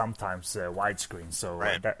VHS, sometimes widescreen. So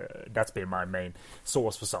right. That's been my main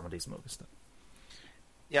source for some of these movies.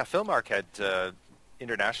 Yeah, Filmark had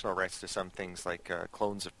international rights to some things like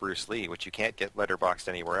clones of Bruce Lee, which you can't get letterboxed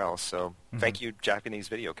anywhere else. So thank you, Japanese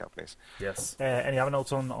video companies. Yes. Any other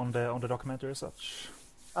notes on the documentary as such?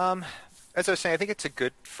 As I was saying, I think it's a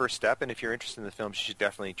good first step, and if you're interested in the film, you should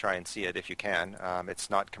definitely try and see it if you can. It's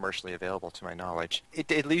not commercially available to my knowledge.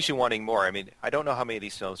 It leaves you wanting more. I mean, I don't know how many of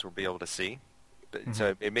these films we'll be able to see, but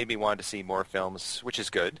so it made me want to see more films, which is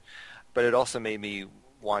good, but it also made me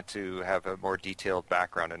want to have a more detailed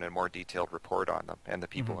background and a more detailed report on them and the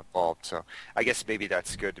people involved. So I guess maybe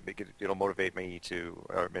that's good. It'll motivate me to,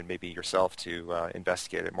 and maybe yourself, to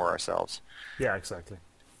investigate it more ourselves. Yeah, exactly.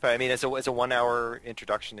 But I mean, as a 1 hour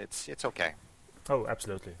introduction, it's okay. Oh,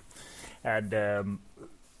 absolutely. And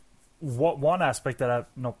one aspect that I've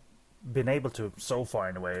not been able to so far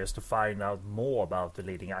in a way is to find out more about the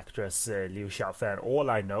leading actress Liu Xiaofan. All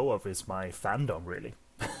I know of is my fandom, really,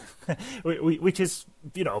 which is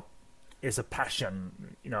is a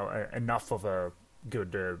passion, enough of a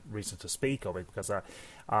good reason to speak of it, because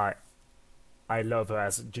I love her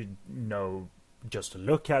as just to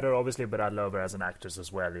look at her, obviously, but I love her as an actress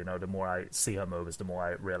as well. The more I see her movies, the more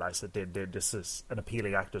I realize that this is an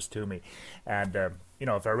appealing actress to me. And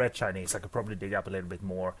if I read Chinese, I could probably dig up a little bit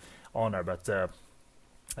more on her. But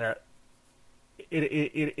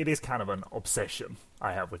it is kind of an obsession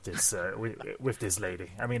I have with this with this lady.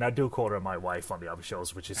 I mean, I do call her my wife on the other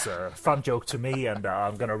shows, which is a fun joke to me, and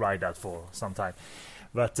I'm gonna ride that for some time.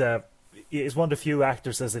 But it's one of the few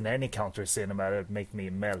actresses in any country cinema that make me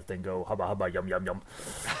melt and go hubba hubba yum yum yum.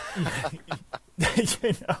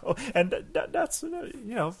 And that's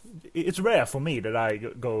it's rare for me that I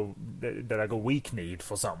go weak kneed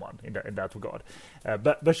for someone in that regard.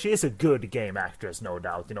 But she is a good game actress, no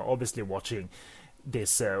doubt. Obviously watching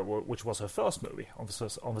this, which was her first movie on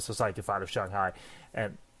the Society File of Shanghai,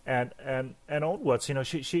 and onwards,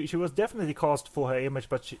 she was definitely cast for her image,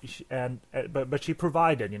 but she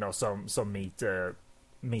provided some meat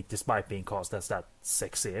despite being cast as that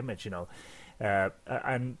sexy image, and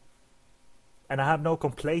I have no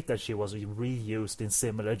complaint that she was reused in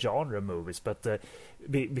similar genre movies, but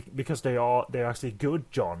because they are actually good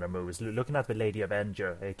genre movies. Looking at The Lady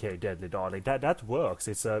Avenger, aka Deadly Darling, that works.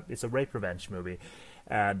 It's a rape revenge movie,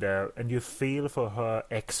 and you feel for her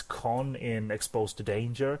ex-con in Exposed to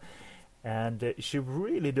Danger, and she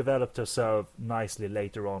really developed herself nicely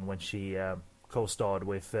later on when she co-starred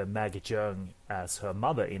with Maggie Cheung as her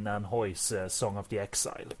mother in Anne Hoy's Song of the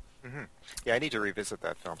Exile. Mm-hmm. Yeah, I need to revisit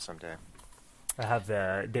that film someday. I have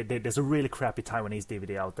there's a really crappy Taiwanese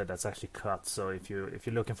DVD out there that's actually cut. So if you're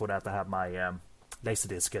looking for that, I have my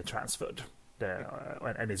Laserdisc transferred,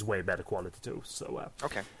 and it's way better quality too. So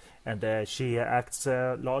okay. And she acts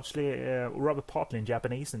largely rather partly in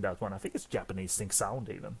Japanese in that one. I think it's Japanese sync sound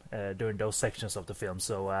even during those sections of the film.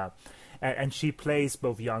 So and she plays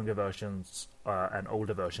both younger versions and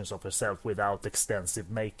older versions of herself without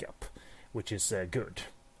extensive makeup, which is good.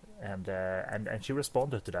 And she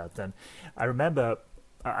responded to that. And I remember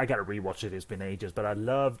I gotta rewatch it. It's been ages, but I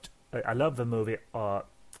love the movie.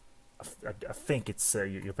 I think it's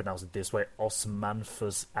you pronounce it this way,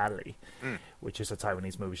 Osmanthus Alley, which is a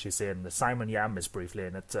Taiwanese movie she's in. Simon Yam is briefly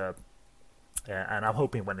in it, and I'm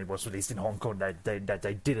hoping when it was released in Hong Kong that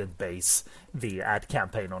they didn't base the ad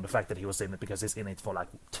campaign on the fact that he was in it, because he's in it for like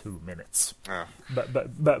 2 minutes. Oh.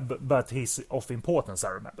 But he's of importance, I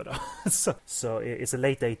remember though. so it's a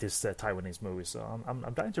late 80s Taiwanese movie. So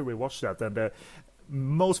I'm trying to rewatch that, and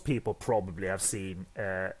most people probably have seen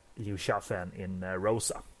Liu Xiaofen in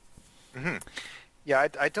Rosa. Mm-hmm. Yeah,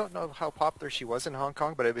 I don't know how popular she was in Hong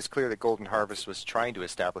Kong, but it was clear that Golden Harvest was trying to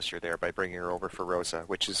establish her there by bringing her over for Rosa,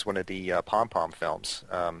 which is one of the Pom Pom films.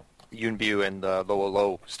 Yuen Biao and Lo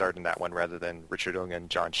Lo starred in that one rather than Richard Ung and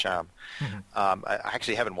John Sham. Mm-hmm. I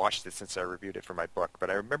actually haven't watched it since I reviewed it for my book, but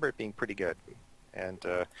I remember it being pretty good. And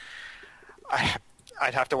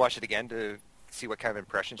I'd have to watch it again to see what kind of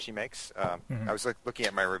impression she makes. Mm-hmm. I was looking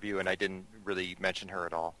at my review, and I didn't really mention her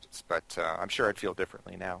at all, but I'm sure I'd feel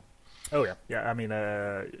differently now. Oh yeah. I mean,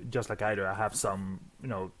 just like I do, I have some,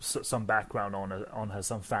 some background on her,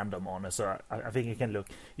 some fandom on her. So I think you can look.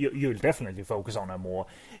 You'll definitely focus on her more.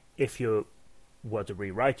 If you were to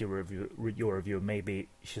rewrite your review, maybe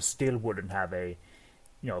she still wouldn't have a,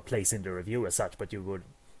 place in the review as such. But you would,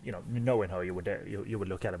 knowing her, you would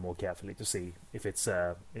look at it more carefully to see if if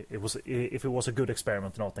it was a good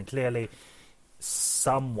experiment or not. And clearly,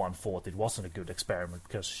 someone thought it wasn't a good experiment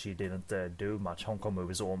because she didn't do much Hong Kong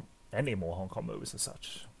movies or any more Hong Kong movies as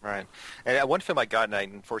such. Right. And one film I got, and I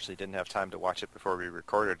unfortunately didn't have time to watch it before we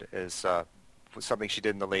recorded, is something she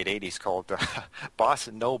did in the late 80s called Boss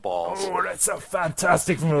No Balls. Oh, that's a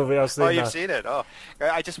fantastic movie. I've seen you've seen it? Oh,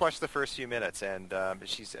 I just watched the first few minutes, and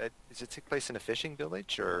does it take place in a fishing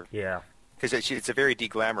village? Or yeah. Because it's a very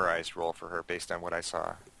deglamorized role for her based on what I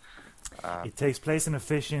saw. It takes place in a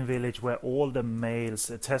fishing village where all the males'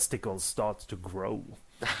 testicles start to grow.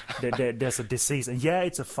 There's a disease, and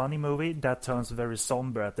it's a funny movie that turns very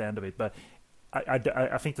somber at the end of it. But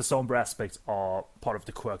I think the somber aspects are part of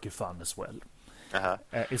the quirky fun as well. Uh-huh.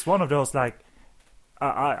 It's one of those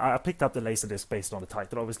I picked up the Laserdisc based on the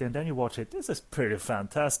title, obviously, and then you watch it. This is pretty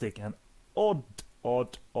fantastic and odd,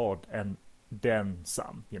 and then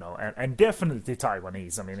some, and definitely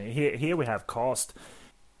Taiwanese. I mean, here we have cast.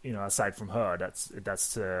 Aside from her,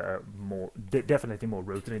 that's more definitely more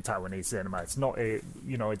rooted in Taiwanese cinema. It's not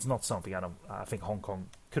it's not something I think Hong Kong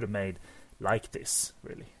could have made like this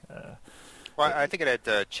really. Well, I think it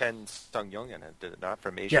had Chen Sung-young in it, did it not?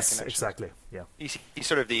 From Asia Yes, Connection. exactly. Yeah, he's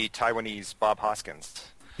sort of the Taiwanese Bob Hoskins.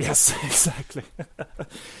 Yes, exactly.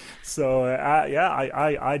 So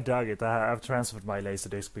I dug it. I've transferred my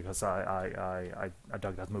Laserdisc because I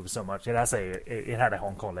dug that movie so much. It had a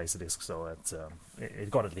Hong Kong Laserdisc, so it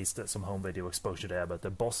got at least some home video exposure there. But the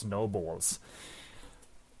Boss No Balls,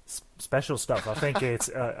 special stuff. I think it's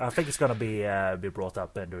going to be brought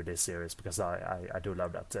up under this series because I do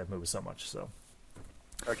love that movie so much. So.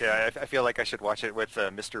 Okay, I feel like I should watch it with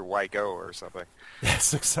Mr. Wygo or something.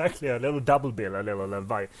 Yes, exactly. A little double bill, I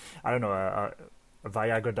don't know, a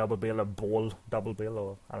Viagra double bill, a ball double bill,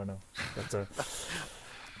 or I don't know. But,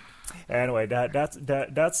 anyway,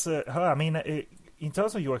 that's her. I mean, in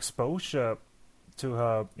terms of your exposure to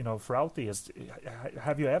her, throughout the years,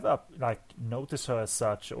 have you ever noticed her as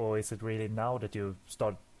such, or is it really now that you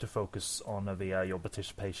start to focus on her via your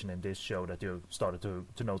participation in this show that you started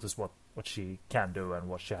to notice what she can do and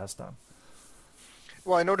what she has done?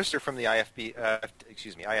 Well, I noticed her from the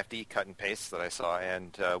IFD cut and paste that I saw,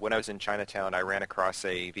 and when I was in Chinatown, I ran across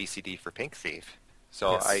a VCD for Pink Thief.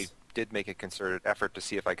 So yes. I did make a concerted effort to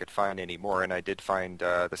see if I could find any more, and I did find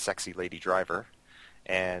The Sexy Lady Driver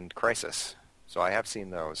and Crisis. So I have seen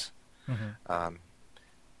those. Mm-hmm.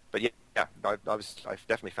 But yeah, I've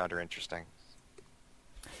definitely found her interesting.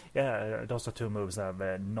 Yeah, those are two movies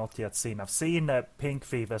I've not yet seen. I've seen Pink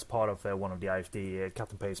Thief as part of one of the IFD cut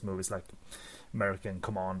and paste movies, like American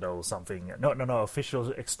Commando or something. No,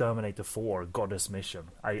 Official Exterminator 4, Goddess Mission.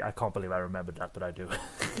 I can't believe I remembered that, but I do.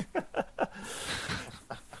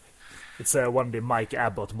 It's one of the Mike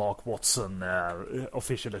Abbott, Mark Watson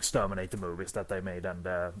official Exterminator movies that they made and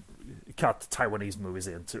cut Taiwanese movies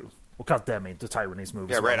into. Or cut them into Taiwanese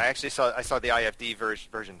movies. Yeah, right. I saw the IFD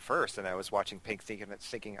version first, and I was watching Pink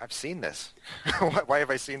thinking I've seen this. Why have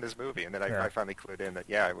I seen this movie? And then I finally clued in that,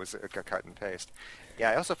 it was a cut and paste.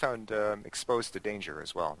 Yeah, I also found Exposed to Danger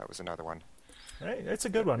as well. That was another one. It's a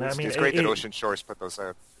good one. It's great that Ocean Shores put those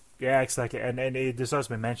out. Yeah, exactly. And it deserves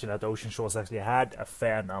to be mentioned that Ocean Shores actually had a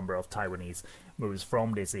fair number of Taiwanese movies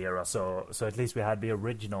from this era. So at least we had the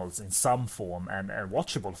originals in some form and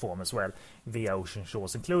watchable form as well via Ocean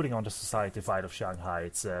Shores, including on the Society Fight of Shanghai.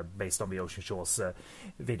 It's based on the Ocean Shores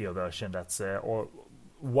video version.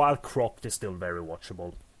 While cropped, is still very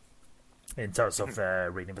watchable. In terms of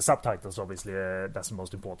reading the subtitles, obviously, that's the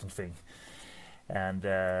most important thing. And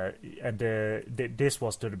this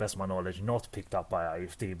was, to the best of my knowledge, not picked up by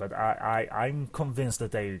IFD, but I'm convinced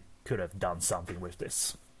that they could have done something with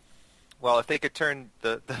this. Well, if they could turn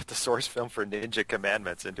the source film for Ninja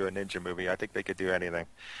Commandments into a ninja movie, I think they could do anything.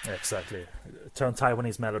 Exactly. Turn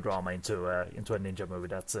Taiwanese melodrama into a ninja movie.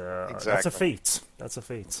 That's a feat. That's a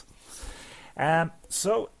feat.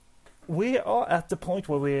 So we are at the point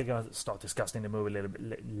where we're going to start discussing the movie a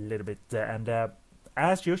little bit, and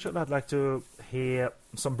as usual, I'd like to hear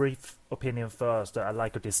some brief opinion first,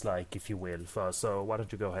 like or dislike, if you will, first. So why don't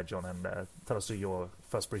you go ahead, John, and tell us your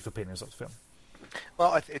first brief opinions of the film.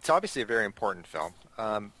 Well, it's obviously a very important film,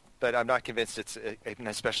 but I'm not convinced it's an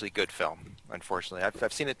especially good film, unfortunately.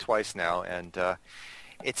 I've seen it twice now, and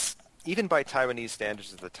it's, even by Taiwanese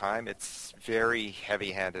standards of the time, it's very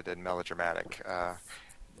heavy-handed and melodramatic.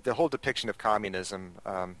 The whole depiction of communism...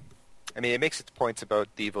 it makes its points about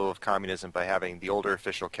the evil of communism by having the older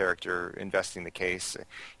official character investing the case.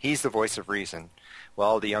 He's the voice of reason,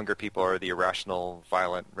 while the younger people are the irrational,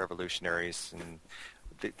 violent revolutionaries, and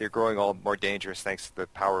they're growing all more dangerous thanks to the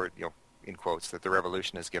power, in quotes, that the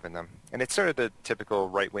revolution has given them. And it's sort of the typical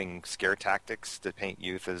right-wing scare tactics to paint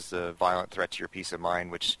youth as a violent threat to your peace of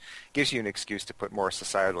mind, which gives you an excuse to put more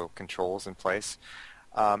societal controls in place.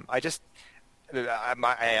 I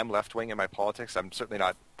am left-wing in my politics. I'm certainly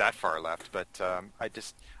not that far left, but I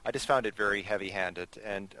just found it very heavy-handed.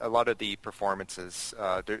 And a lot of the performances,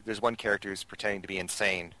 there's one character who's pretending to be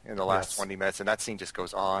insane in the last 20 minutes, and that scene just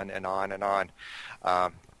goes on and on and on.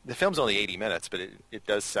 The film's only 80 minutes, but it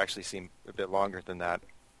does actually seem a bit longer than that.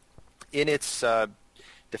 In its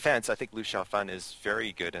defense, I think Liu Xiaofan is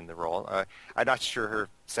very good in the role. I'm not sure her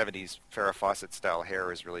 70s Farrah Fawcett-style hair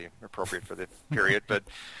is really appropriate for the period, but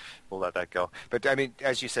we'll let that go. But,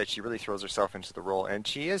 as you said, she really throws herself into the role, and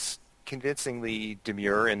she is convincingly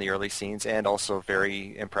demure in the early scenes and also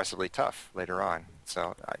very impressively tough later on.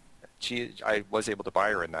 So I was able to buy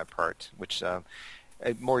her in that part, which I'm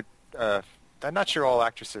not sure all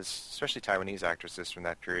actresses, especially Taiwanese actresses from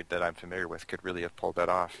that period that I'm familiar with, could really have pulled that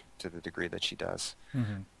off to the degree that she does.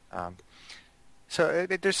 Mm-hmm. So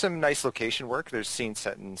there's some nice location work. There's scenes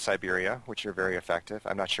set in Siberia, which are very effective.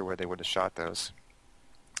 I'm not sure where they would have shot those.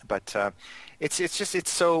 But it's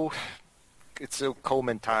so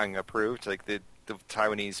Kuomintang approved, like the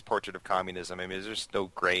Taiwanese portrait of communism. There's just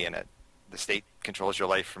no gray in it. The state controls your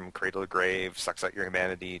life from cradle to grave, sucks out your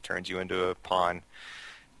humanity, turns you into a pawn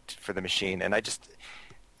for the machine. And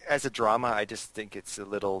as a drama, I just think it's a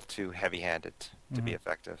little too heavy-handed to be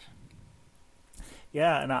effective.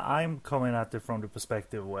 Yeah, and I'm coming at it from the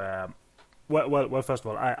perspective where, well, first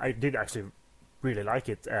of all, I did actually really like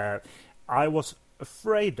it. I was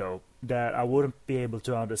afraid, though, that I wouldn't be able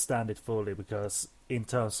to understand it fully because in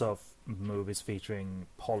terms of movies featuring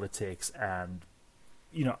politics and,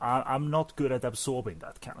 I'm not good at absorbing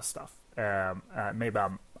that kind of stuff. Maybe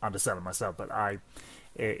I'm underselling myself, but I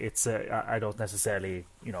don't necessarily,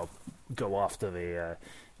 go after the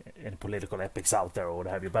any political epics out there or what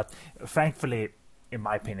have you. But thankfully, in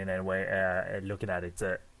my opinion anyway, looking at it,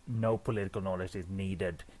 no political knowledge is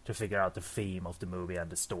needed to figure out the theme of the movie and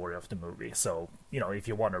the story of the movie. So, if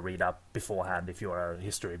you want to read up beforehand, if you're a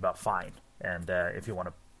history buff, fine. And if you want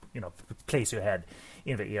to, place your head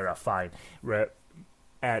in the era, fine.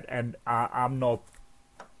 And I'm not,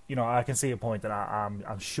 I can see a point, and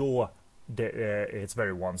I'm sure that it's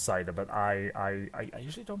very one-sided, but I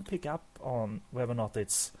usually don't pick up on whether or not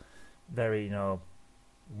it's very,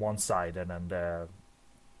 one-sided, and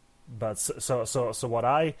but so what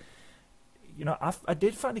I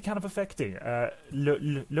did find it kind of affecting,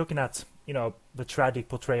 looking at the tragic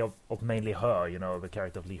portrayal of mainly her, the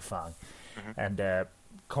character of Li Fang, and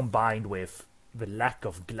combined with the lack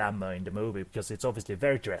of glamour in the movie, because it's obviously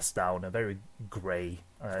very dressed down and very grey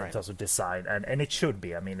in terms of design, and it should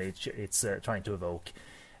be. It's trying to evoke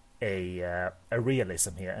a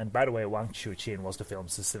realism here. And by the way, Wang Chu-chin was the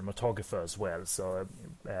film's cinematographer as well. So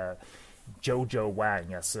Jojo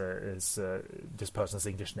Wang, as is this person's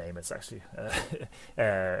English name, is actually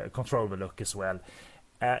control the look as well.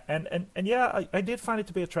 And yeah, I did find it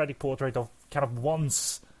to be a tragic portrait of kind of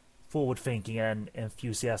once forward-thinking and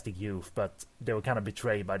enthusiastic youth, but they were kind of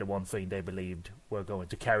betrayed by the one thing they believed were going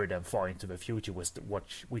to carry them far into the future,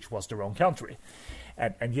 which was the wrong country.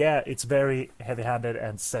 And yeah, it's very heavy-handed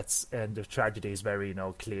and the tragedy is very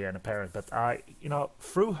clear and apparent. But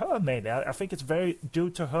through her mainly, I think it's very due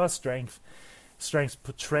to her strength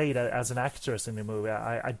portrayed as an actress in the movie.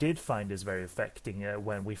 I did find this very affecting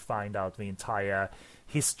when we find out the entire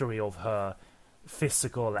history of her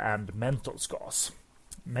physical and mental scars.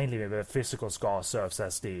 Mainly the physical scar serves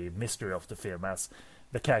as the mystery of the film, as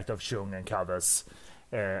the character of Chung uncovers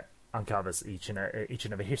each and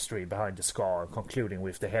every history behind the scar, concluding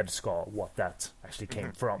with the head scar, what that actually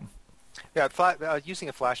came from. Yeah, using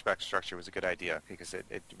a flashback structure was a good idea because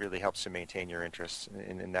it really helps to maintain your interest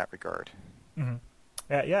in that regard. Mm-hmm.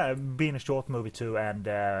 Yeah, being a short movie too, and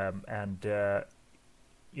there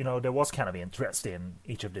was kind of interest in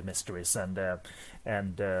each of the mysteries,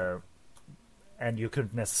 and you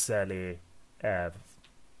couldn't necessarily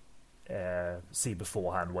see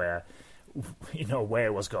beforehand where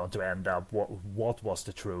it was going to end up, what was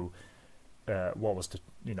the true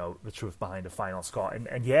the truth behind the final scar.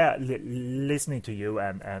 And yeah, listening to you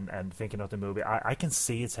and thinking of the movie, I can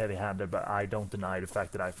see it's heavy-handed, but I don't deny the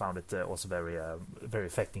fact that I found it also very very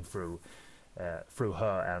affecting through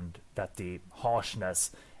her, and that the harshness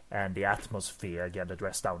and the atmosphere, again the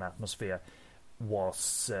dressed down atmosphere,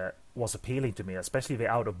 was appealing to me, especially the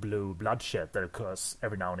out of blue bloodshed that occurs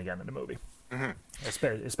every now and again in the movie. Mm-hmm.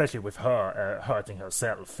 Especially with her hurting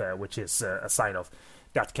herself, which is a sign of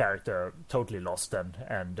that character totally lost and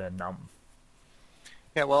numb.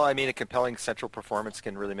 Yeah, well, I mean, a compelling central performance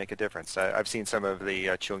can really make a difference. I've seen some of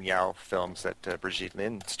the Chung Yao films that Brigitte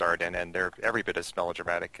Lin starred in, and they're every bit as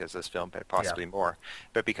melodramatic as this film, possibly more.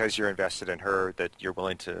 But because you're invested in her, that you're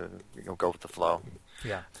willing to go with the flow.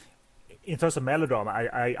 Yeah. In terms of melodrama,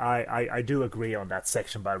 I do agree on that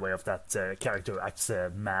section, by the way, of that character acts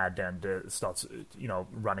mad and starts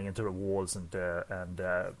running into the walls and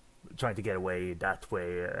trying to get away that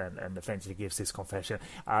way, and eventually gives his confession.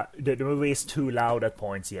 The movie is too loud at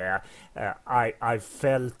points. Yeah, I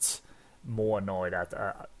felt more annoyed at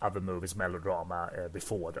other movies' melodrama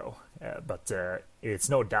before, though. But it's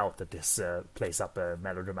no doubt that this plays up a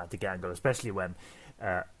melodramatic angle, especially when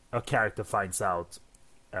a character finds out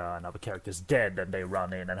another character's dead, and they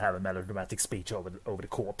run in and have a melodramatic speech over the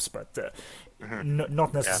corpse, but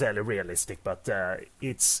not necessarily realistic. But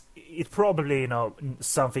it's probably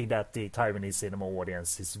something that the Taiwanese cinema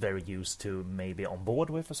audience is very used to, maybe on board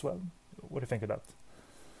with as well. What do you think of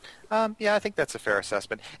that? Yeah, I think that's a fair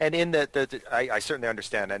assessment. And in I certainly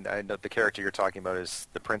understand, and I know the character you're talking about is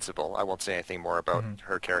the principal. I won't say anything more about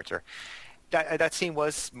her character. That scene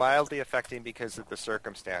was mildly affecting because of the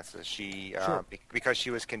circumstances. She, sure. Because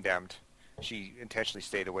she was condemned, she intentionally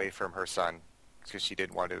stayed away from her son because she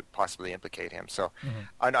didn't want to possibly implicate him. So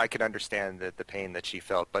I could understand the pain that she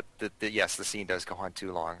felt, but yes, the scene does go on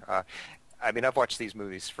too long. I mean, I've watched these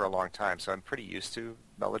movies for a long time, so I'm pretty used to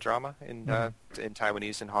melodrama in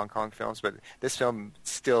Taiwanese and Hong Kong films, but this film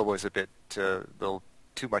still was a bit little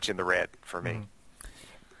too much in the red for me.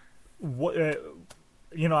 What?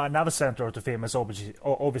 Another center of the film is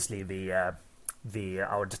obviously the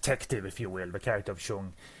our detective, if you will, the character of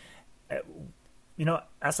Chung.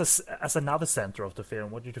 As another center of the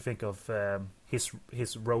film, what did you think of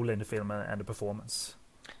his role in the film and the performance?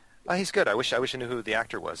 He's good. I wish I knew who the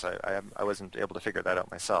actor was. I wasn't able to figure that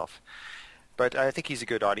out myself, but I think he's a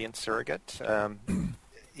good audience surrogate.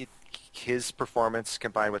 His performance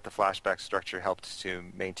combined with the flashback structure helped to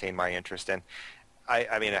maintain my interest in.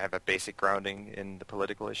 I mean, I have a basic grounding in the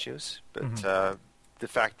political issues, but the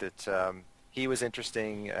fact that he was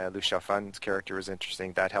interesting, Liu Xiaofan's character was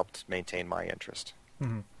interesting, that helped maintain my interest.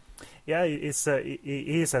 Mm-hmm. Yeah, he is,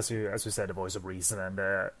 as you said, the voice of reason, and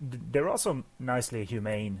there are some nicely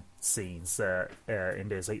humane scenes in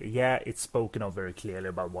this. Yeah, it's spoken of very clearly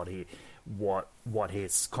about what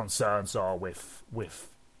his concerns are with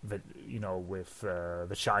the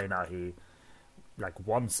China he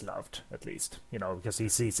once loved, at least, because he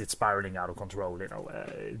sees it spiraling out of control.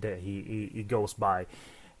 He goes by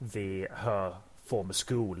her former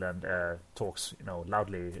school and talks,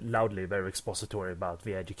 loudly, very expository about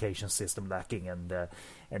the education system lacking, and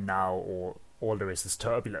now all there is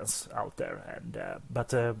turbulence out there.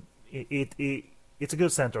 But it's a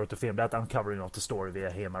good center of the film. That uncovering of the story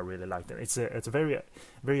via him, I really liked it. It's a very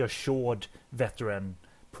very assured veteran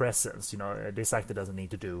presence. This actor doesn't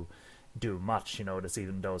need to do much. There's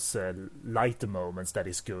even those lighter moments that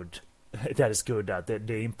is good. That is good at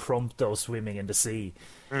the impromptu swimming in the sea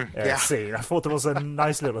scene. I thought it was a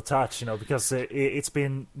nice little touch, because there's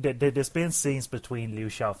been scenes between Liu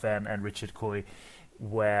Xiaofen and Richard Cui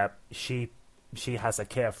where she has a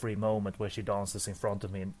carefree moment where she dances in front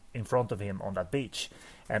of him on that beach,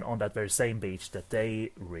 and on that very same beach that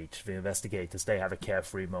they reach, the investigators, they have a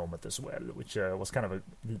carefree moment as well, which was kind of a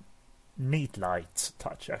neat light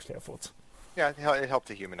touch, actually, I thought. Yeah, it helped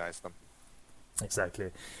to humanize them. Exactly.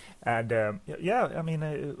 And a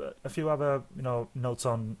few other notes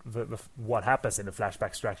on what happens in the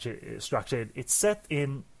flashback structure. It's set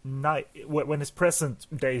in when it's present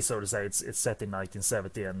day, so to say. It's set in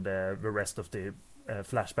 1970, and the rest of the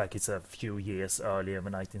flashback is a few years earlier in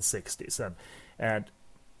the 1960s. And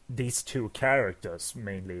these two characters,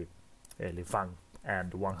 mainly Li Fang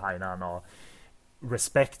and Wang Hainan, are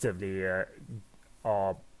respectively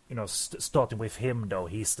are. Starting with him, though,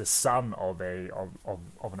 he's the son of an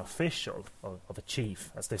official, of a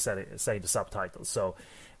chief, as they say in the subtitles. So,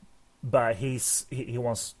 but he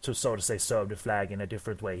wants to, so to say, serve the flag in a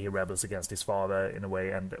different way. He rebels against his father in a way,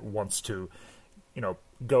 and wants to,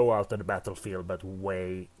 go out on the battlefield, but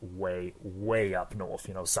way, way, way up north,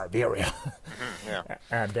 Siberia,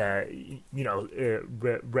 and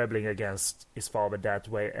rebelling against his father that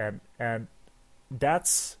way, and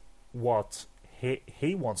that's what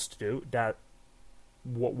he wants to do. That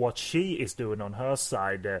what she is doing on her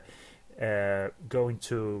side, going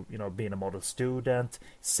to being a model student,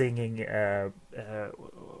 singing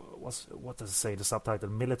what does it say, the subtitle,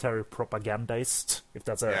 military propagandist, if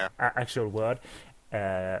that's a actual word.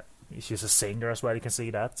 She's a singer as well, you can see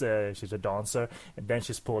that. She's a dancer, and then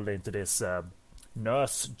she's pulled into this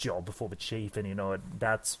nurse job for the chief, and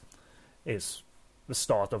that is the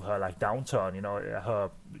start of her downturn,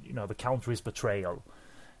 her the country's betrayal,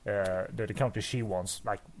 the country she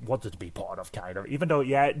wanted to be part of, kind of, even though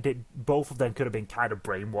both of them could have been kind of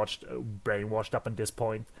brainwashed up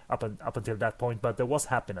until that point, but there was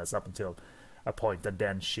happiness up until a point, and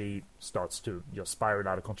then she starts to spiral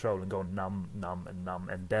out of control and go numb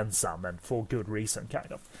and then some, and for good reason,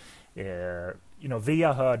 kind of.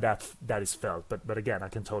 Via her that is felt, but again, I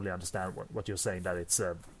can totally understand what you're saying, that it's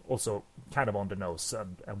also kind of on the nose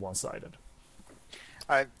and one-sided.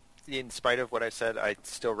 In spite of what I said, I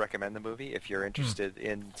still recommend the movie if you're interested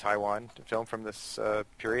in Taiwan film from this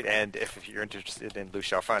period, and if you're interested in Liu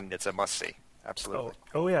Xiaofen, it's a must-see. Absolutely.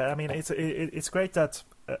 Oh yeah, I mean, it's great that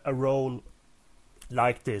a role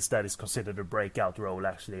like this, that is considered a breakout role,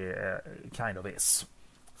 actually kind of is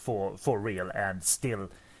for real, and still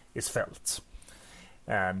is felt.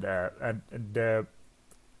 And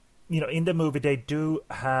in the movie they do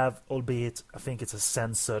have, albeit I think it's a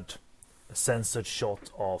censored shot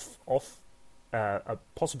of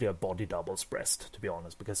possibly a body double's breast, to be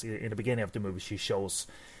honest, because in the beginning of the movie she shows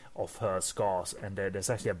off her scars, and there's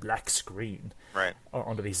actually a black screen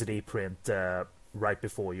on the VCD print right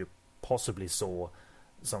before you possibly saw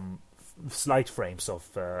some slight frames of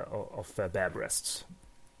bare breasts.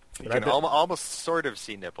 You can almost sort of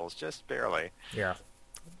see nipples, just barely. Yeah.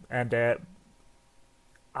 And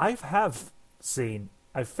I have seen,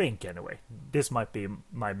 I think anyway, this might be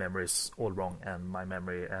my memories all wrong, and my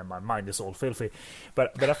memory and my mind is all filthy,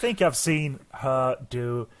 but I think I've seen her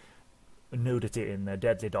do nudity in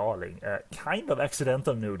Deadly Darling, kind of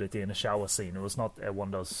accidental nudity in a shower scene. It was not one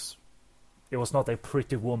of those. It was not a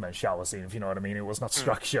Pretty Woman shower scene, if you know what I mean. It was not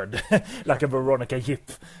structured like a Veronica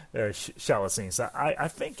Yip shower scene. So I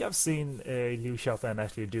think I've seen Liu Xiaofen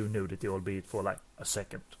actually do nudity, albeit for a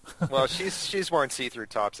second. Well, she's worn see-through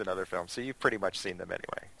tops in other films, so you've pretty much seen them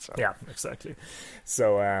anyway. So. Yeah, exactly.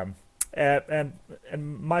 So and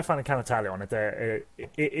my final kind of tally on it,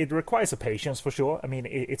 it requires a patience for sure. I mean,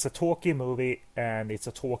 it's a talky movie and it's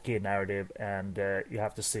a talky narrative, and you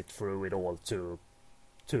have to sit through it all to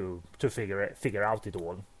figure out it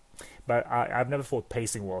all. But I've never thought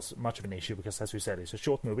pacing was much of an issue, because, as we said, it's a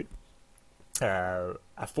short movie. I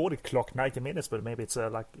thought it clocked 90 minutes, but maybe it's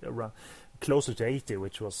around closer to 80,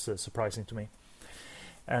 which was surprising to me.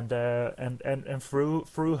 And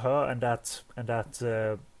through her and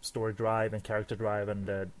that story drive and character drive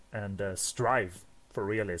and strive for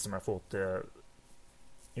realism, I thought,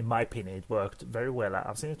 in my opinion, it worked very well.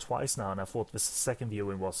 I've seen it twice now, and I thought the second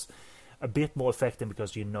viewing was a bit more effective,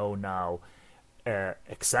 because now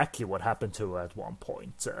exactly what happened to her at one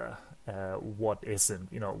point, what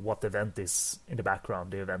isn't, what event is in the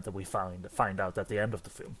background, the event that we find out at the end of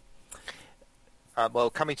the film. Well,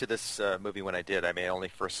 coming to this movie when I did, I mean, I only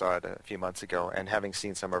first saw it a few months ago, and having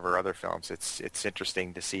seen some of her other films, it's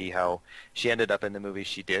interesting to see how she ended up in the movie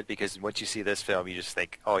she did, because once you see this film, you just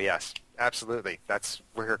think, oh, yes, absolutely, that's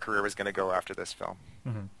where her career was going to go after this film.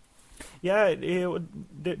 Mm-hmm. Yeah,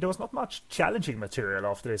 there was not much challenging material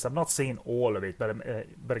after this. I've not seen all of it,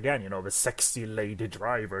 but again, the sexy lady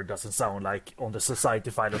driver doesn't sound like on the Society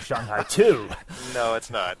File of Shanghai 2. No, it's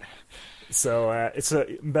not. So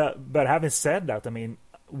but having said that, I mean,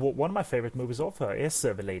 one of my favorite movies of her is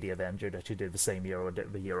The Lady Avenger that she did the same year or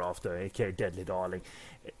the year after, aka Deadly Darling,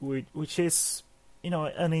 which is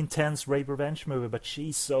an intense rape revenge movie, but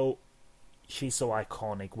she's so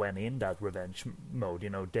iconic when in that revenge mode.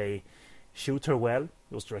 They shoot her well.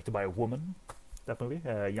 It was directed by a woman, that movie,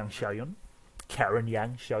 Yang Xiaoyun, Karen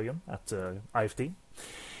Yang Xiaoyun at IFT.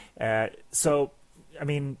 So, I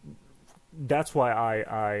mean, that's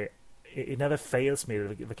why it never fails me,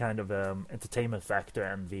 the kind of entertainment factor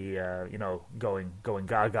and the going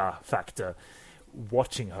gaga factor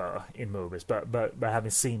watching her in movies. But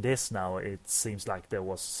having seen this now, it seems like there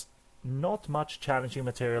was not much challenging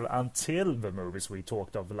material until the movies we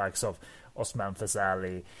talked of, the likes of Osman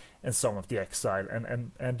Ali and Song of the Exile,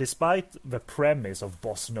 and despite the premise of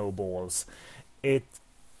Boss No Balls, it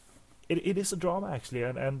is a drama actually,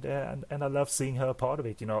 and I love seeing her part of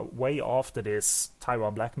it. Way after this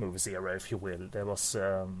Taiwan Black movies era, if you will, there was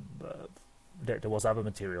other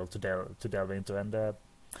material to delve into,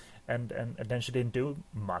 and then she didn't do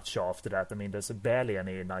much after that. I mean, there's barely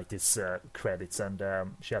any 90s credits, and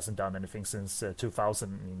she hasn't done anything since 2000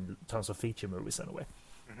 in terms of feature movies anyway.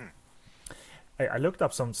 Mm-hmm. I looked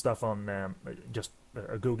up some stuff on just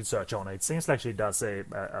a Google search on it. It seems like she does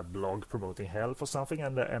a blog promoting health or something,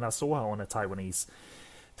 and I saw her on a Taiwanese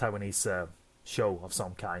show of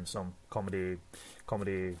some kind, some comedy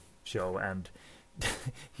show, and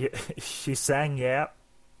she sang,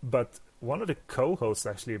 but one of the co-hosts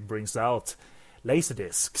actually brings out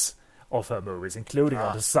laserdiscs of her movies, including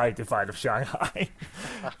on the Society File of Shanghai.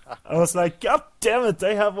 I was like, God damn it,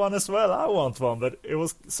 they have one as well. I want one. But it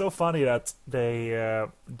was so funny that they,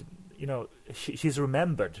 she's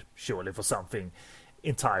remembered surely for something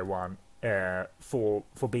in Taiwan, for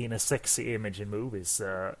being a sexy image in movies,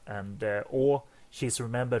 or she's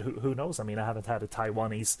remembered. Who knows? I mean, I haven't had a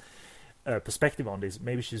Taiwanese perspective on this.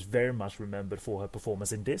 Maybe she's very much remembered for her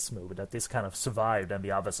performance in this movie, that this kind of survived, and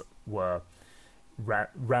the others were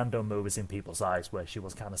random movies in people's eyes where she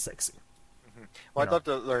was kind of sexy. Mm-hmm. Well, I'd love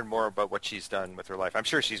to learn more about what she's done with her life. I'm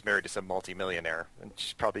sure she's married to some multimillionaire, and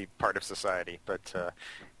she's probably part of society. But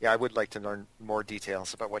I would like to learn more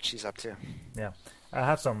details about what she's up to. Yeah, I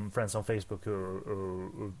have some friends on Facebook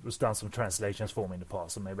who's done some translations for me in the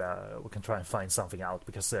past, so maybe we can try and find something out,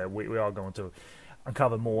 because we are going to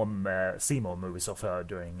uncover more, see more movies of her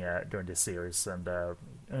during this series, and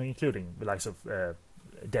including the likes of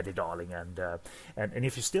Deadly Darling, and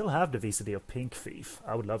if you still have the VCD of Pink Thief,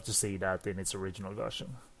 I would love to see that in its original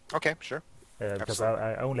version. Okay, sure. Because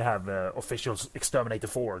I only have official Exterminator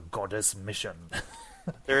 4 Goddess Mission.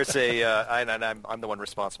 There's I'm the one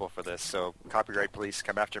responsible for this, so copyright police,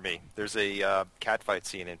 come after me. There's a catfight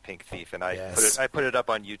scene in Pink Thief, and I put it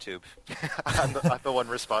up on YouTube. I'm the one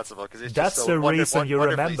responsible, because it's that's just so the reason you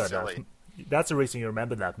remember silly. that. That's the reason you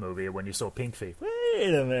remember that movie when you saw Pink Thief.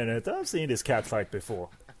 Wait a minute, I've seen this catfight before.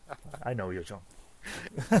 I know you, John.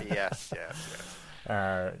 Yes.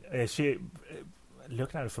 She,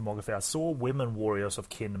 looking at her filmography, I saw Women Warriors of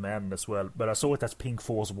Kin Men as well, but I saw it as Pink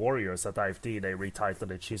Force Warriors at IFD. They retitled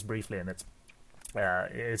it. She's briefly in it.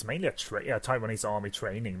 It's mainly a Taiwanese army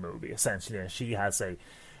training movie, essentially, and she has a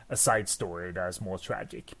side story that is more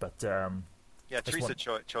tragic, but... Teresa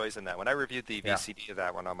Choi's in that one. I reviewed the VCD of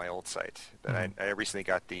that one on my old site. But I recently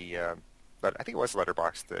got the, I think it was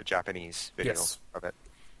Letterboxd, the Japanese video of it.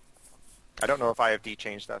 I don't know if IFD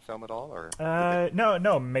changed that film at all, or...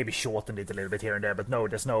 No, maybe shortened it a little bit here and there, but no,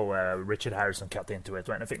 there's no Richard Harrison cut into it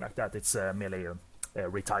or anything like that. It's merely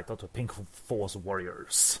retitled to Pink Force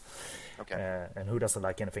Warriors. Okay. And who doesn't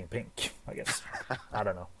like anything pink, I guess? I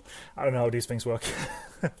don't know how these things work.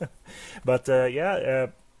 But,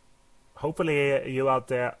 hopefully you out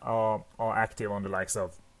there are active on the likes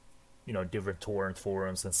of, different torrent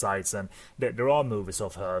forums and sites, and there are movies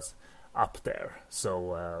of hers up there.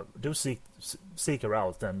 So do seek her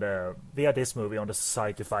out, and via this movie on the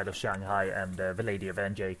Society File of Shanghai and The Lady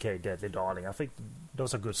Avenger, aka Deadly Darling, I think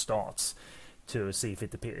those are good starts to see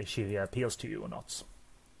if she appeals to you or not.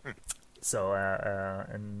 So,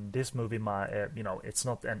 and this movie, it's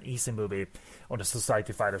not an easy movie on the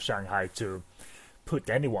Society File of Shanghai to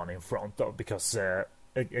put anyone in front of, because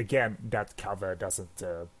again, that cover doesn't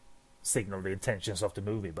signal the intentions of the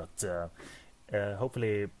movie, but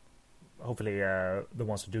hopefully the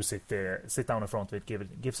ones who do sit down in front of it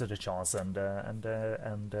gives it a chance and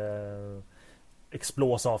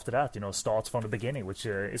explores after that. Starts from the beginning, which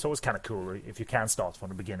is always kind of cool if you can start from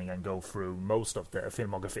the beginning and go through most of the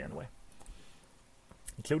filmography anyway,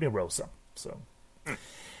 including Rosa.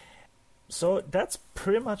 So that's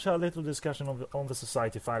pretty much our little discussion on the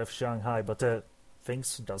Society File of Shanghai, but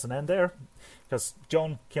things doesn't end there, because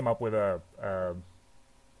John came up with an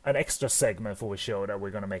extra segment for the show that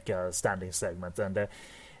we're going to make a standing segment,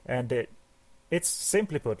 and it's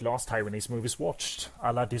simply put Last Taiwanese Movies Watched,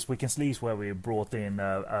 a la This Week in Sleaze, where we brought in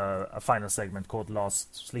a final segment called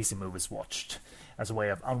Last Sleazy Movies Watched as a way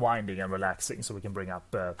of unwinding and relaxing, so we can bring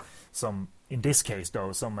up some, in this case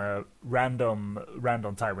though, some random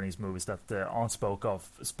Taiwanese movies that aren't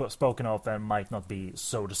spoken of and might not be,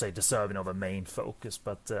 so to say, deserving of a main focus,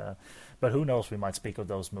 but who knows, we might speak of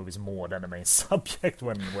those movies more than the main subject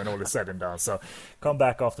when all is said and done. So come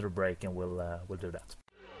back after the break and we'll do that.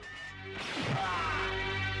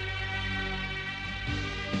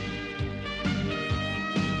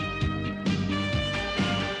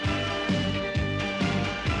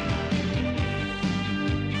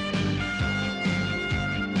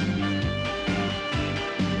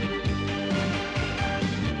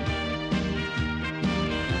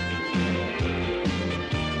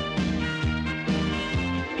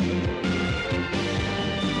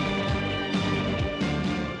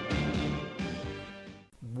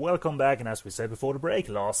 Welcome back, and as we said before the break,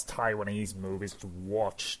 Last Taiwanese Movies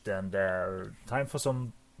Watched, and time for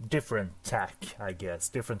some different tack, I guess,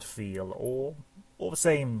 different feel, or the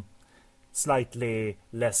same, slightly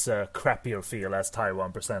lesser, crappier feel as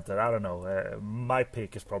Taiwan presented. I don't know, my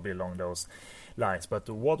pick is probably along those lines, but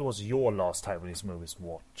what was your Last Taiwanese Movies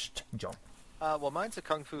Watched, John? Well, mine's a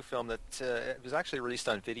kung fu film that was actually released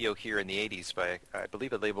on video here in the 80s by, I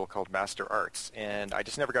believe, a label called Master Arts, and I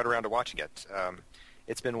just never got around to watching it.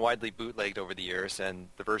 It's been widely bootlegged over the years, and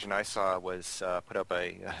the version I saw was put out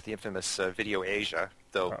by the infamous Video Asia,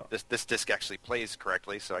 though this disc actually plays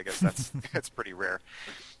correctly, so I guess that's pretty rare.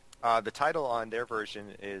 The title on their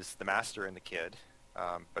version is The Master and the Kid,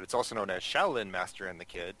 but it's also known as Shaolin Master and the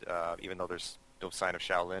Kid, even though there's no sign of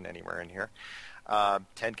Shaolin anywhere in here.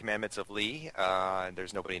 10 Commandments of Lee, and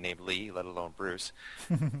there's nobody named Lee, let alone Bruce.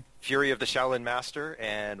 Fury of the Shaolin Master,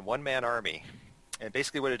 and One Man Army. And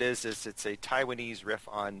basically what it is it's a Taiwanese riff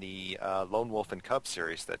on the Lone Wolf and Cub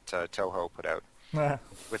series that Toho put out,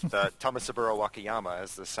 with Tomisaburo Wakayama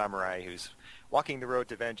as the samurai who's walking the road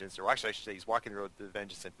to vengeance, or actually I should say he's walking the road to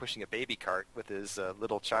vengeance and pushing a baby cart with his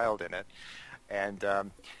little child in it. And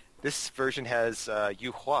this version has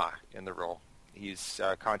Yu Hua in the role. His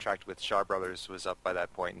contract with Shaw Brothers was up by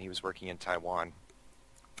that point, and he was working in Taiwan.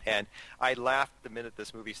 And I laughed the minute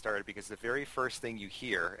this movie started, because the very first thing you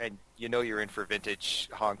hear, and you know you're in for vintage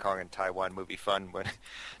Hong Kong and Taiwan movie fun, when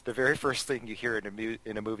the very first thing you hear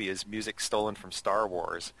in a movie is music stolen from Star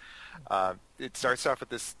Wars. It starts off with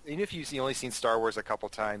this, even if you've only seen Star Wars a couple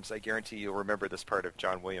times, I guarantee you'll remember this part of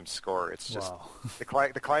John Williams' score. It's just the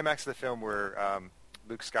climax of the film where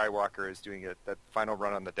Luke Skywalker is doing that final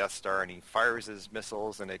run on the Death Star, and he fires his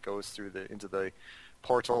missiles, and it goes through into the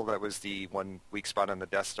portal that was the one weak spot on the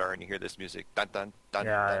Death Star, and you hear this music, dun dun dun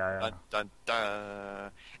dun dun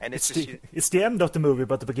dun, and it's the end of the movie,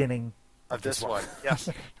 but the beginning of this one. Yes,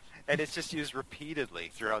 and it's just used repeatedly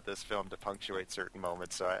throughout this film to punctuate certain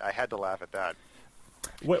moments. So I had to laugh at that.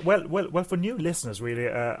 Well, for new listeners, really,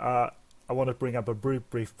 I want to bring up a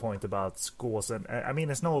brief point about scores, and I mean,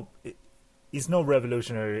 it's no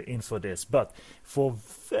revolutionary info this, but for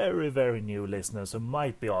very, very new listeners who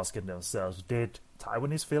might be asking themselves, did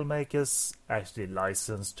Taiwanese filmmakers actually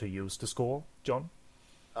license to use the score, John?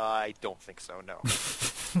 I don't think so, no.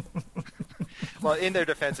 Well, in their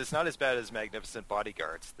defense, it's not as bad as Magnificent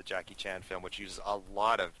Bodyguards, the Jackie Chan film, which uses a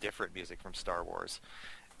lot of different music from Star Wars.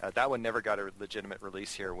 That one never got a legitimate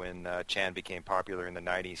release here when Chan became popular in the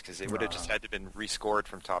 90s, because it would have just had to been rescored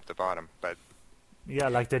from top to bottom, but... Yeah,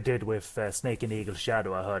 like they did with Snake and Eagle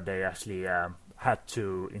Shadow. I heard they actually had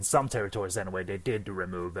to, in some territories anyway, they did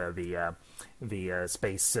remove the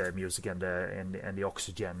space music and the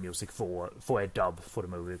oxygen music for a dub for the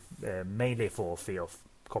movie, mainly for fear of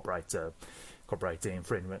copyright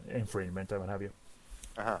infringement and what have you.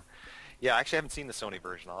 Yeah, actually I haven't seen the Sony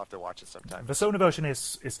version. I'll have to watch it sometime. The Sony version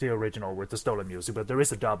is the original with the stolen music, but there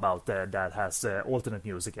is a dub out there that has alternate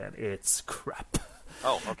music, and it's crap.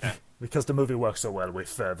 Oh, okay. Because the movie works so well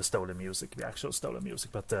with the stolen music, the actual stolen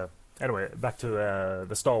music. But anyway, back to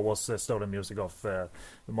the Star Wars stolen music of The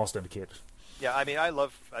Master and the Kid. Yeah, I mean, I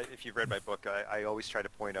love, if you've read my book, I always try to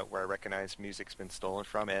point out where I recognize music's been stolen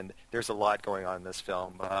from, and there's a lot going on in this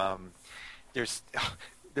film. there's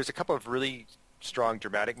there's a couple of really strong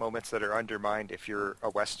dramatic moments that are undermined if you're a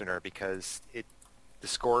Westerner, because the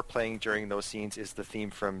score playing during those scenes is the theme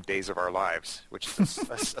from Days of Our Lives, which is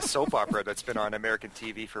a soap opera that's been on American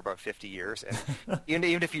TV for about 50 years. And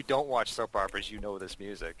even if you don't watch soap operas, you know this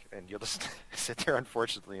music, and you'll just sit there,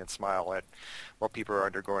 unfortunately, and smile at while people are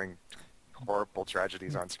undergoing horrible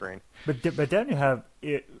tragedies on screen. But then you have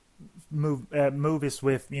movies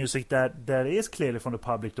with music that is clearly from the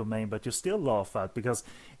public domain, but you still laugh at, because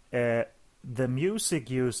the music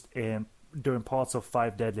used during parts of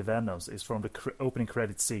Five Deadly Venoms is from the opening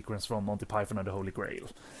credit sequence from Monty Python and the Holy Grail.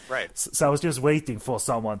 Right. So I was just waiting for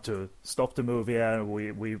someone to stop the movie, and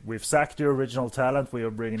we've sacked the original talent, we are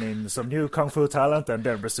bringing in some new kung fu talent, and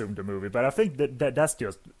then resume the movie. But I think that's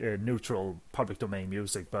just neutral public domain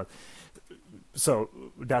music, but so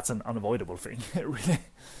that's an unavoidable thing, really.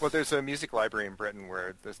 Well, there's a music library in Britain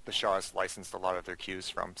where the Shaws licensed a lot of their cues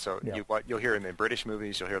from. So yeah. You'll hear them in British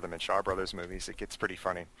movies, you'll hear them in Shaw Brothers movies. It gets pretty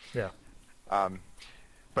funny. Yeah.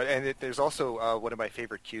 There's also one of my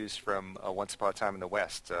favorite cues from Once Upon a Time in the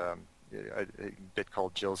West, a bit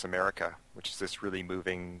called Jill's America, which is this really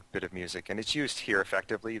moving bit of music. And it's used here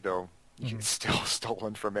effectively, though it's still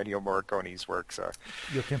stolen from Ennio Morricone's work. So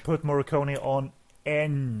you can put Morricone on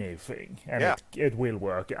anything, and it will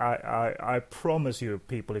work. I promise you,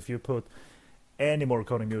 people, if you put any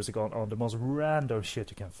Morricone music on the most random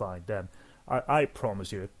shit you can find, then I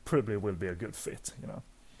promise you it probably will be a good fit, you know.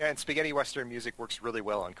 Yeah, and spaghetti western music works really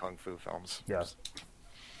well on kung fu films. Yes.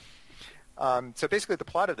 So basically the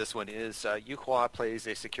plot of this one is Yu Hua plays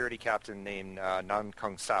a security captain named Nan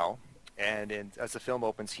Kung Sao, and as the film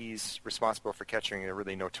opens, he's responsible for catching a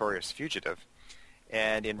really notorious fugitive.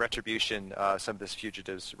 And in retribution, some of this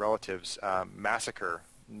fugitive's relatives massacre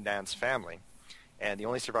Nan's family. And the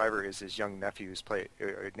only survivor is his young nephew who's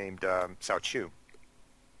named Sao Chu.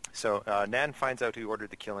 So Nan finds out who ordered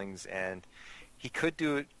the killings, and he could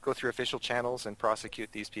go through official channels and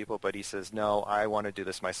prosecute these people, but he says, no, I want to do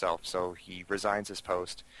this myself. So he resigns his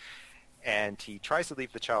post, and he tries to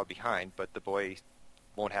leave the child behind, but the boy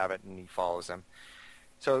won't have it, and he follows him.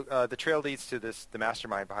 So the trail leads to the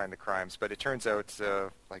mastermind behind the crimes, but it turns out,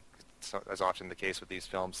 as often the case with these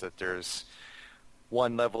films, that there's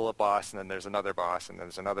one level of boss, and then there's another boss, and then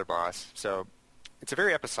there's another boss. So it's a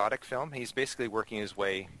very episodic film. He's basically working his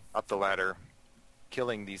way up the ladder,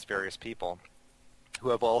 killing these various people, who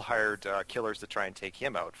have all hired killers to try and take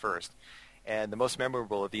him out first. And the most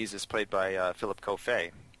memorable of these is played by Philip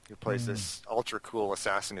Coffey, who plays this ultra-cool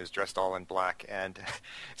assassin who's dressed all in black. And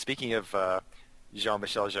speaking of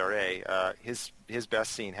Jean-Michel Jarre, his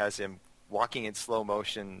best scene has him walking in slow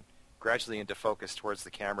motion, gradually into focus towards the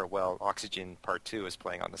camera while Oxygen Part 2 is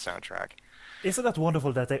playing on the soundtrack. Isn't that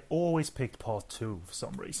wonderful that they always picked Part 2 for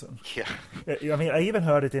some reason? Yeah. I mean, I even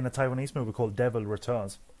heard it in a Taiwanese movie called Devil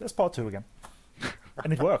Returns. There's Part 2 again.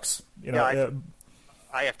 And it works. You know,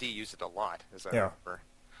 IFD used it a lot, as I remember.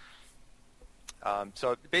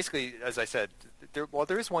 So basically, as I said,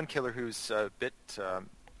 there is one killer who's a bit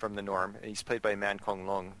from the norm. He's played by Man Kong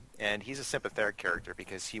Long, and he's a sympathetic character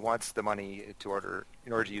because he wants the money in order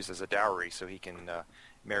to use as a dowry so he can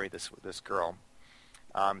marry this girl.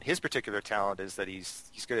 His particular talent is that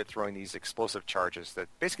he's good at throwing these explosive charges that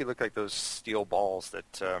basically look like those steel balls that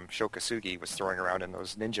Sho Kosugi was throwing around in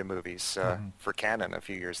those ninja movies for Canon a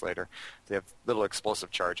few years later. They have little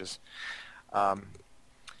explosive charges.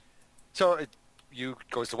 You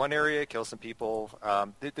goes to one area, kills some people.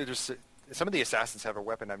 Some of the assassins have a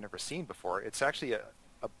weapon I've never seen before. It's actually a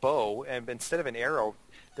bow, and instead of an arrow,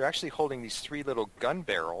 they're actually holding these 3 little gun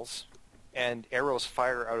barrels, and arrows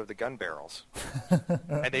fire out of the gun barrels.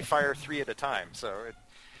 And they fire 3 at a time, so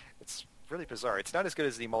it's really bizarre. It's not as good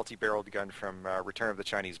as the multi-barreled gun from Return of the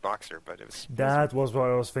Chinese Boxer, but it was... That was what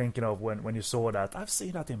I was thinking of when you saw that. I've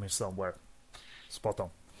seen that image somewhere. Spot on.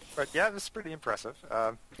 But yeah, it was pretty impressive.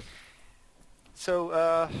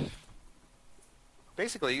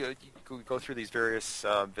 Basically, you go through these various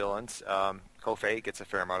villains. Koufei gets a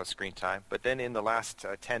fair amount of screen time, but then in the last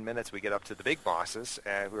 10 minutes, we get up to the big bosses,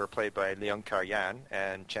 who are played by Leung Ka-yan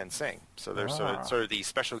and Chen Sing. So they're sort of the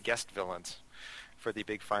special guest villains for the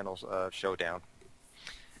big final showdown.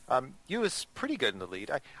 Yu is pretty good in the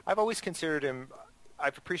lead. I've always considered him...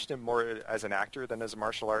 I've appreciated him more as an actor than as a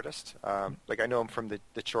martial artist. I know him from the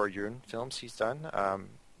Chor Yun films he's done.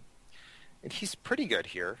 And he's pretty good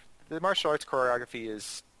here. The martial arts choreography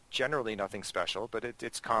is generally nothing special, but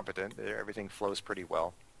it's competent. Everything flows pretty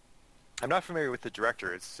well. I'm not familiar with the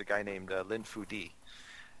director. It's a guy named Lin Fudi.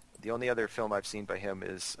 The only other film I've seen by him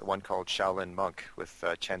is one called Shaolin Monk with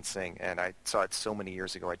Chen Sing, and I saw it so many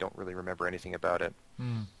years ago I don't really remember anything about it.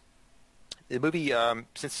 The movie,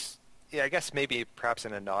 since yeah, I guess maybe perhaps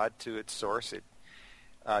in a nod to its source,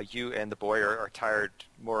 you and the boy are tired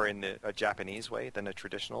more in a Japanese way than a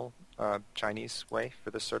traditional Chinese way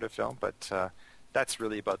for this sort of film. But that's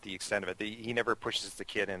really about the extent of it. He never pushes the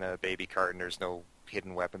kid in a baby cart, and there's no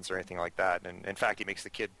hidden weapons or anything like that. And in fact, he makes the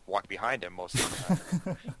kid walk behind him most of the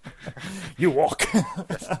time. You walk.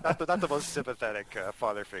 Yes, not the most sympathetic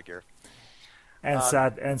father figure. And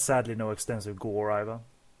sadly, no extensive gore either.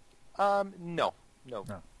 No.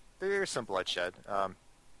 There's some bloodshed.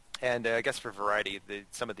 And I guess for variety,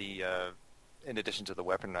 some of the, in addition to the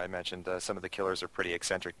weapon I mentioned, some of the killers are pretty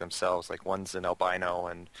eccentric themselves. Like one's an albino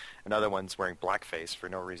and another one's wearing blackface for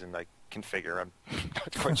no reason I can figure. I'm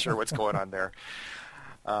not quite sure what's going on there.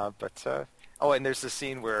 And there's this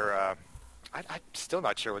scene where I'm still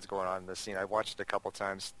not sure what's going on in this scene. I watched it a couple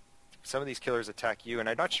times. Some of these killers attack you, and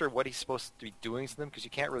I'm not sure what he's supposed to be doing to them because you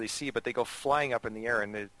can't really see, but they go flying up in the air,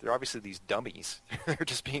 and they're obviously these dummies. They're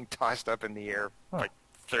just being tossed up in the air like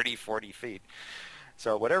 30, 40 feet.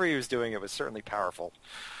 So whatever he was doing, it was certainly powerful.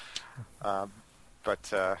 And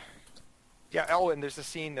there's a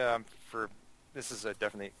scene this is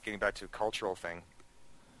definitely getting back to a cultural thing.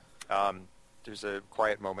 There's a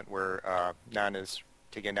quiet moment where Nan is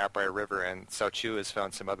taking a nap by a river, and Cao Chu has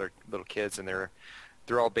found some other little kids, and they're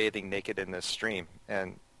all bathing naked in this stream.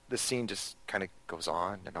 And the scene just kind of goes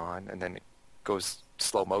on, and then it goes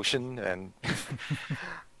slow motion. And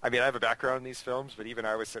I mean, I have a background in these films, but even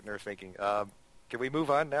I was sitting there thinking, can we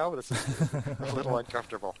move on now? This is a little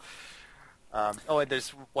uncomfortable. And there's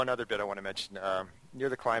one other bit I want to mention. Near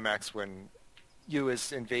the climax, when Yu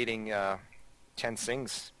is invading Chen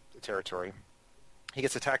Xing's territory, he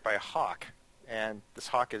gets attacked by a hawk, and this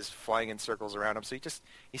hawk is flying in circles around him. So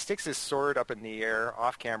he sticks his sword up in the air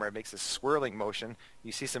off camera, makes a swirling motion.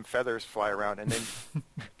 You see some feathers fly around, and then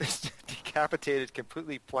this decapitated,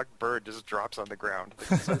 completely plucked bird just drops on the ground.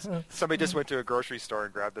 Somebody just went to a grocery store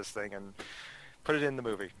and grabbed this thing and put it in the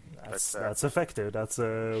movie. That's effective. That's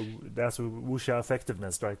wuxia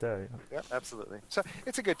effectiveness right there. Yeah, absolutely. So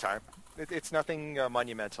it's a good time. It's nothing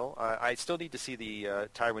monumental. I still need to see the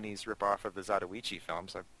Taiwanese ripoff of the Zatoichi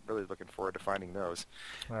films. I'm really looking forward to finding those.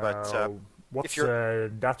 But what's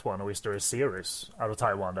that one, or is there a series out of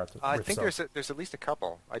Taiwan that? I think there's at least a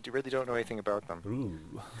couple. I really don't know anything about them. Ooh.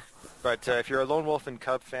 But if you're a Lone Wolf and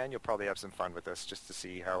Cub fan, you'll probably have some fun with this, just to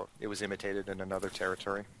see how it was imitated in another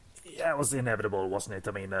territory. Yeah, it was inevitable, wasn't it?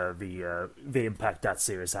 I mean, the impact that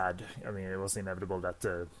series had. I mean, it was inevitable that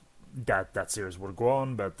that series would go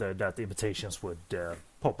on, but that imitations would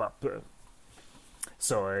pop up.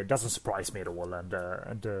 So it doesn't surprise me at all, and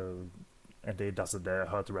it doesn't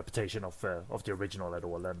hurt the reputation of the original at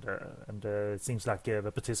all. And it seems like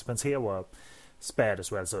the participants here were spared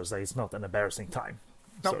as well, so it's not an embarrassing time.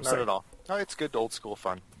 No, not at all. No, it's good old school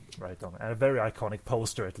fun. Right on. And a very iconic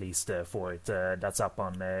poster, at least, for it. That's up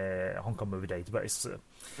on Hong Kong Movie Database.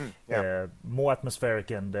 More atmospheric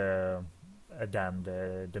than the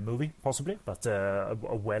movie, possibly, but a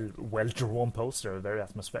well drawn poster, very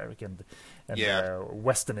atmospheric and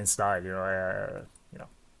Western in style.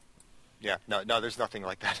 Yeah, no, there's nothing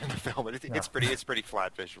like that in the film. It's pretty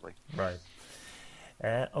flat visually. Right.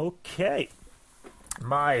 Okay.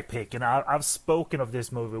 My pick, and I've spoken of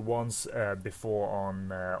this movie once before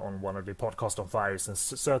on one of the podcast on Fires, and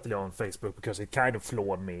certainly on Facebook, because it kind of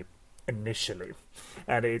floored me initially.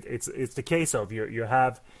 And it's the case of you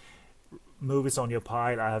have movies on your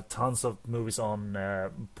pile. I have tons of movies on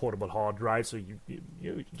portable hard drive, so you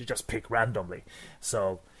just pick randomly.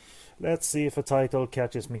 So let's see if a title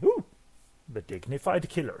catches me. Ooh, The Dignified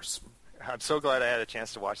Killers. I'm so glad I had a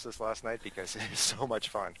chance to watch this last night because it is so much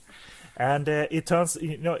fun. And it turns,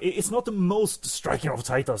 it's not the most striking of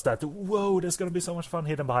titles that, whoa, there's going to be so much fun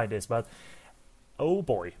hidden behind this, but oh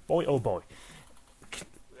boy.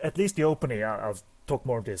 At least the opening, I'll talk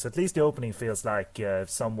more of this, at least the opening feels like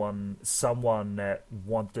someone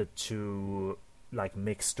wanted to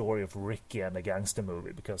mix story of Ricky and a gangster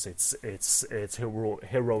movie, because it's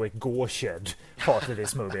heroic gore shed part of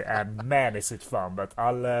this movie, and man is it fun. But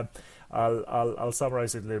I'll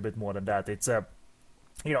summarize it a little bit more than that. It's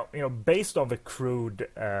based on the crude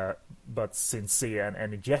but sincere and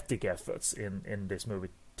energetic efforts in this movie,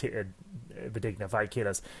 The Dignified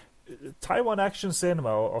Killers. Taiwan action cinema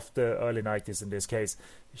of the early 90s in this case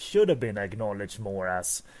should have been acknowledged more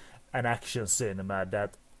as an action cinema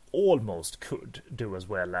that almost could do as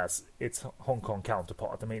well as its Hong Kong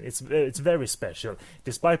counterpart. I mean, it's very special,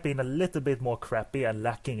 despite being a little bit more crappy and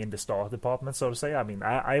lacking in the star department, so to say. I mean,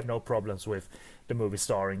 I have no problems with the movie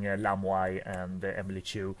starring Lam Wai and Emily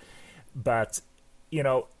Chiu, but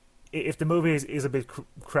if the movie is a bit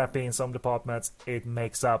crappy in some departments, it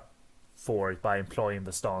makes up for it by employing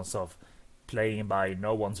the stance of playing by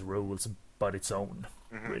no one's rules but its own,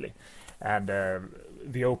 really. And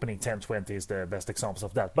the opening 10-20 is the best examples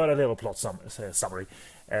of that. But a little plot summary.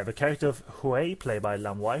 The character of Hui, played by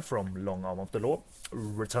Lam Wai from Long Arm of the Law,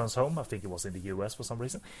 returns home. I think it was in the US for some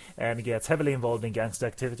reason, and gets heavily involved in gangster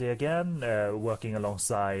activity again, working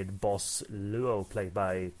alongside boss Luo, played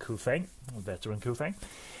by Ku Feng, veteran Ku Feng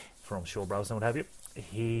from Shaw Brothers and what have you.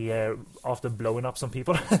 He, after blowing up some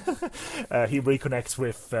people, he reconnects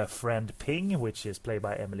with friend Ping, which is played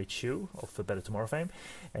by Emily Chu of the Better Tomorrow fame,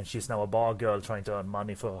 and she's now a bar girl trying to earn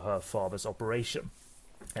money for her father's operation.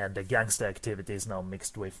 And the gangster activity is now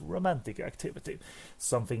mixed with romantic activity,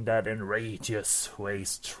 something that enrages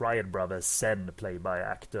Hui's triad brother Sen, played by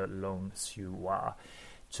actor Long Xiu-hua,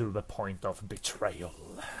 to the point of betrayal.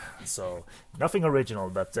 So nothing original,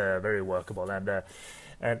 but very workable, and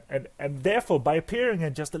therefore, by appearing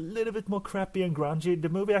in just a little bit more crappy and grungy, the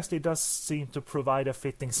movie actually does seem to provide a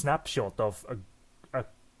fitting snapshot of a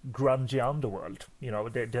grungy underworld. You know,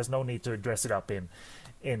 there's no need to dress it up in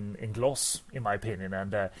gloss, in my opinion.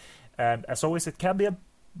 And as always, it can be a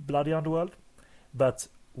bloody underworld, but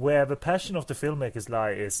where the passion of the filmmakers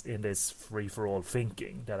lie is in this free-for-all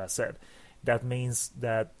thinking that I said. That means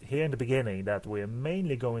that here in the beginning, that we're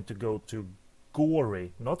mainly going to go to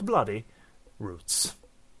gory, not bloody, routes.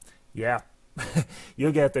 Yeah,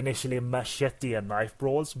 you get initially machete and knife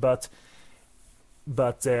brawls, but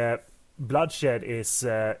bloodshed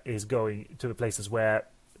is going to the places where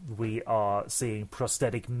we are seeing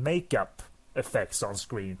prosthetic makeup effects on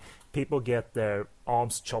screen. People get their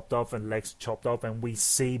arms chopped off and legs chopped off, and we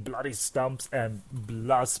see bloody stumps and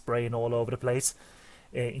blood spraying all over the place,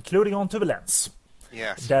 including onto the lens.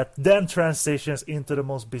 Yes. That then transitions into the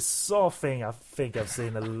most bizarre thing I think I've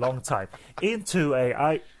seen in a long time. Into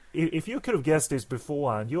if you could have guessed this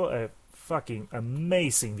beforehand, you're a fucking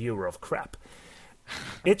amazing viewer of crap.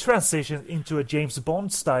 It transitions into a James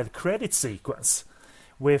Bond style credit sequence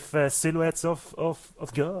with silhouettes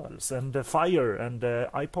of girls and fire and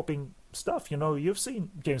eye-popping stuff. You know, you've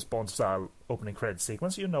seen James Bond style opening credit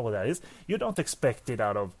sequence. You know what that is. You don't expect it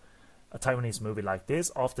out of a Taiwanese movie like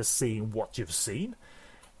this after seeing what you've seen.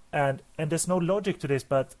 And there's no logic to this,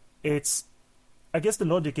 but I guess the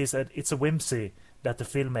logic is that it's a whimsy that the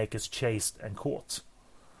filmmakers chased and caught,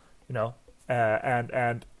 you know,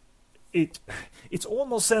 and it's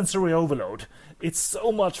almost sensory overload. It's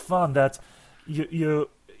so much fun that you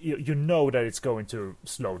know that it's going to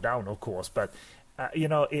slow down, of course, but you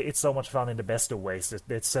know, it's so much fun in the best of ways.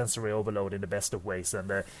 It's sensory overload in the best of ways,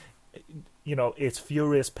 and you know, it's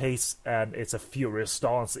furious pace and it's a furious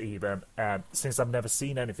stance even. And since I've never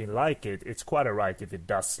seen anything like it, it's quite alright if it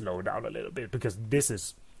does slow down a little bit, because this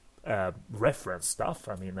is reference stuff.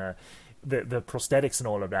 I mean, the prosthetics and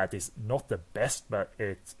all of that is not the best, but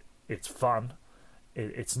it's fun.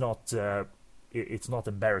 It's not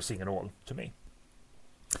embarrassing at all to me.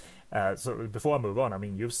 So before I move on, I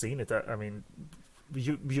mean, you've seen it. I mean,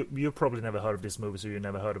 you probably never heard of this movie, so you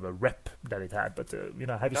never heard of a rep that it had. But you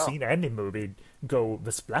know, have you seen any movie go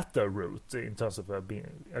the splatter route in terms of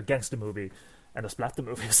being a gangster movie and a splatter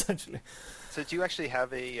movie, essentially? So do you actually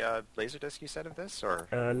have a Laserdisc, you said, of this, or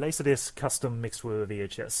Laserdisc custom mixed with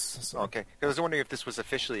VHS? So. Okay, I was wondering if this was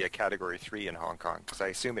officially a Category 3 in Hong Kong, because I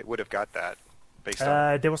assume it would have got that. Based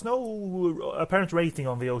on... there was no apparent rating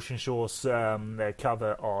on the Ocean Shores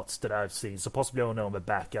cover art that I've seen, so possibly only on the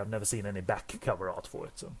back. I've never seen any back cover art for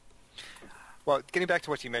it. So. Well, getting back to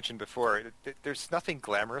what you mentioned before, there's nothing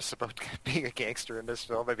glamorous about being a gangster in this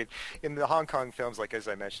film. I mean, in the Hong Kong films, like as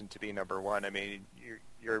I mentioned, to be number one, I mean,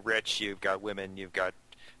 you're rich, you've got women, you've got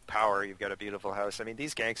power, you've got a beautiful house. I mean,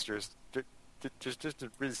 these gangsters, there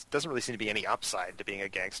doesn't really seem to be any upside to being a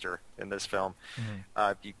gangster in this film.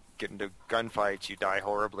 Mm-hmm. You get into gunfights, you die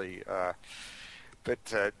horribly. But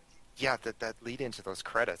that lead into those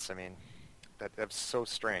credits, I mean, that's so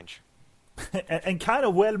strange. and kind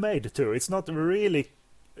of well made too. It's not really,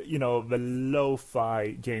 you know, the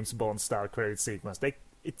lo-fi James Bond style credit sequence.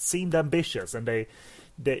 It seemed ambitious, and they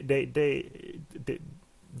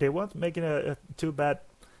weren't making a too bad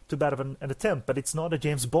of an attempt. But it's not a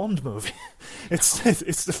James Bond movie.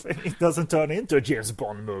 It doesn't turn into a James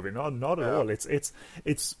Bond movie. Not at all. It's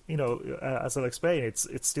you know, as I'll explain, it's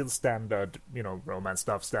still standard, you know, romance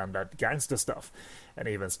stuff, standard gangster stuff, and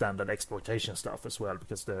even standard exploitation stuff as well,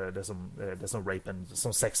 because there's some rape and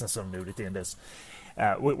some sex and some nudity in this,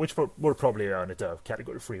 which will probably earn it a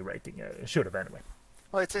Category 3 rating. Should have anyway.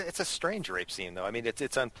 Well, it's a strange rape scene though. I mean,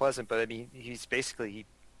 it's unpleasant, but I mean, he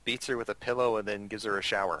beats her with a pillow and then gives her a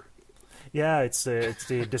shower. Yeah, it's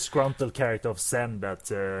the disgruntled character of Sen that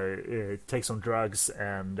takes on drugs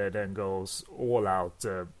and then goes all out,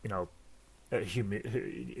 you know,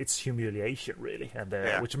 it's humiliation really, and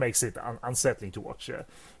which makes it unsettling to watch.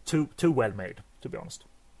 Too well made, to be honest.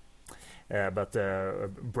 But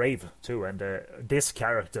brave too, and this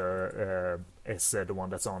character is the one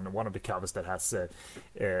that's on one of the covers that has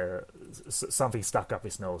something stuck up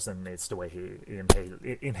his nose, and it's the way he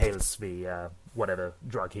inhales the whatever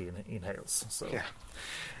drug he inhales. So, yeah.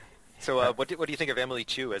 So, what do you think of Emily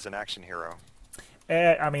Chu as an action hero?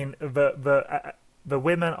 I mean, the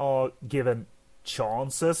women are given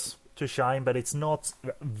chances to shine, but it's not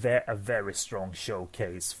a very strong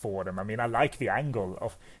showcase for them. I mean, I like the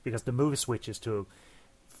angle because the movie switches to,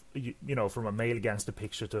 from a male gangster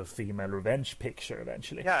picture to a female revenge picture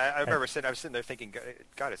eventually. Yeah, I remember I was sitting there thinking,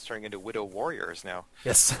 God, it's turning into Widow Warriors now.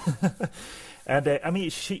 Yes. And I mean,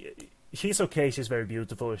 she's okay. She's very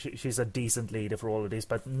beautiful. She's a decent leader for all of this,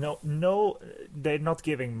 but no, they're not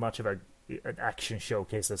giving much of an action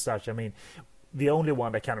showcase as such. I mean, the only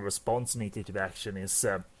one that kind of responds neatly to the action is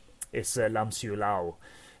Lam Siu Lao,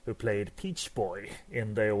 who played Peach Boy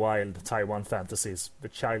in the wild Taiwan fantasies, The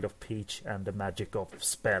Child of Peach and the Magic of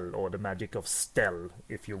Spell, or the Magic of Stell,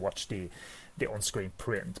 if you watch the on-screen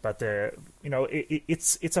print. But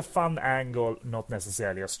it's a fun angle, not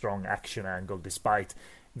necessarily a strong action angle, despite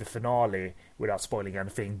the finale, without spoiling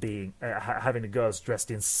anything, being having the girls dressed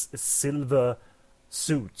in silver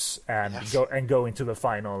suits and go into the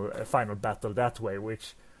final battle that way,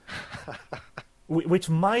 which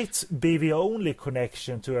might be the only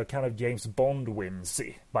connection to a kind of James Bond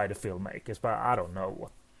whimsy by the filmmakers, but I don't know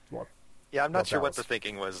what. Yeah, I'm not sure what the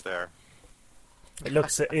thinking was there. It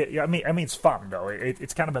looks. I mean, it's fun though.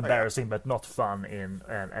 It's kind of embarrassing, but not fun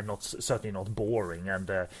and not certainly not boring. And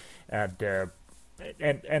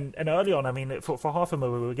early on, I mean, for half a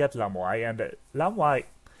movie we get Lam Wai, and Lam Wai.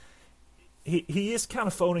 He is kind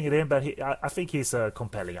of phoning it in, but I think he's a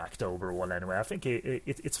compelling actor overall anyway. I think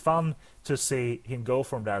it's fun to see him go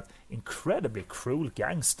from that incredibly cruel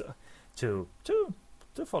gangster to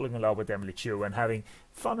falling in love with Emily Chu and having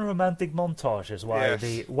fun romantic montages while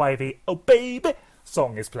the "Oh Baby"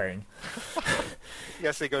 song is playing.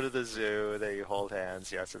 Yes, they go to the zoo, they hold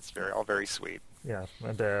hands. Yes, it's all very sweet. Yeah,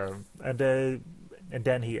 and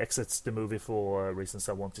then he exits the movie for reasons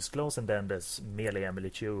I won't disclose, and then there's merely Emily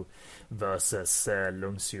Chu versus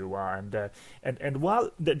Lung Siua, and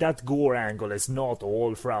while that gore angle is not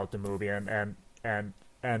all throughout the movie, and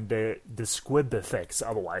the squib effects,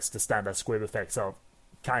 otherwise the standard squib effects are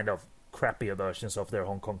kind of crappier versions of their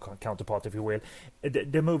Hong Kong counterpart, if you will,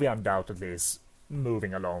 the movie undoubtedly is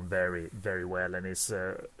moving along very, very well, and is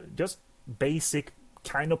just basic,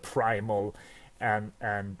 kind of primal. And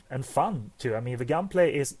fun too. I mean, the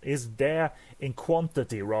gunplay is there in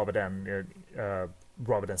quantity rather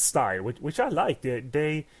than style, which I like.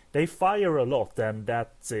 They fire a lot, and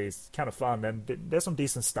that is kind of fun. And there's some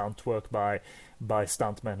decent stunt work by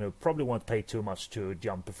stuntmen who probably won't pay too much to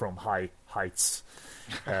jump from high heights.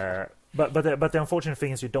 But the unfortunate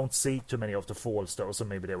thing is you don't see too many of the falls though. So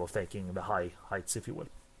maybe they were faking the high heights, if you will.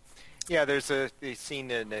 Yeah, there's a scene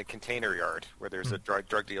in a container yard where there's a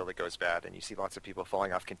drug deal that goes bad, and you see lots of people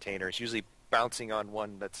falling off containers, usually bouncing on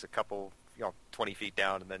one that's a couple, 20 feet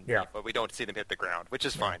down, and then but we don't see them hit the ground, which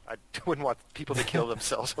is fine. I wouldn't want people to kill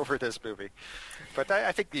themselves over this movie. But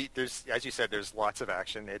I think there's, as you said, there's lots of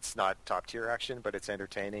action. It's not top-tier action, but it's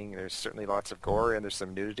entertaining. There's certainly lots of gore, and there's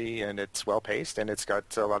some nudity, and it's well-paced, and it's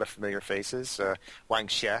got a lot of familiar faces. Wang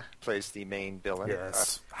Xie plays the main villain.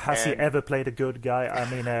 Yes. Has he ever played a good guy? I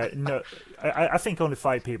mean, no. I think only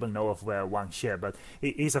 5 people know of Wang Xie, but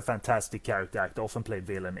he's a fantastic character actor, often played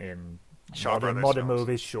villain in modern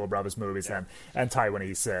movies, Shaw Brothers movies, and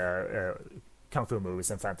Taiwanese kung fu movies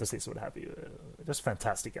and fantasies, what have you. Just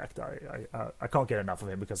fantastic actor. I can't get enough of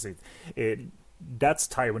him because that's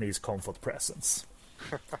Taiwanese comfort presence,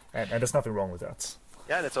 and there's nothing wrong with that.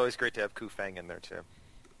 Yeah, and it's always great to have Ku Feng in there too.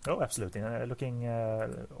 Oh, absolutely.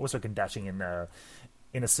 Always looking dashing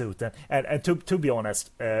in a suit, and to be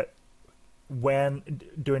honest. When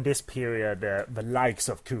during this period the likes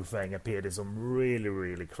of Ku Feng appeared in some really,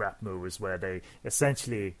 really crap movies where they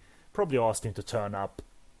essentially probably asked him to turn up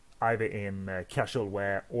either in casual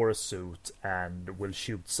wear or a suit and will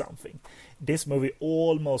shoot something. This movie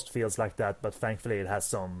almost feels like that, but thankfully it has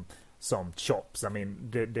some chops. I mean,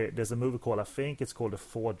 there's a movie called, I think it's called The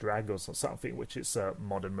Four Dragons or something, which is a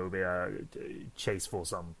modern movie, chase for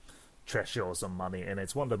some treasure or some money, and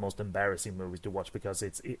it's one of the most embarrassing movies to watch because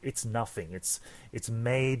it's nothing. It's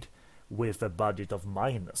made with a budget of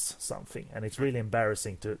minus something, and it's really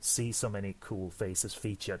embarrassing to see so many cool faces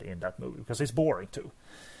featured in that movie because it's boring too.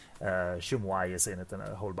 Shum Wai is in it and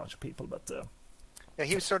a whole bunch of people, but yeah,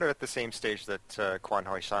 he was sort of at the same stage that Kwan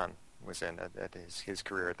Hoi San was in at his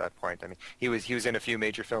career at that point. I mean, he was in a few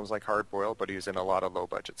major films like Hard Boiled, but he was in a lot of low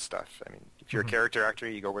budget stuff. I mean, if you're a character actor,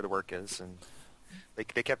 you go where the work is, and they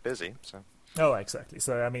kept busy. So. Oh, exactly.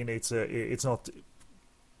 So I mean, it's not.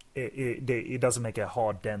 It doesn't make a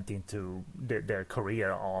hard dent into their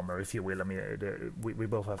career armor, if you will. I mean, we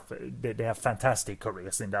both have they have fantastic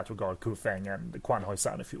careers in that regard, Ku Feng and Kwan Hoi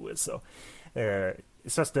San, if you will. So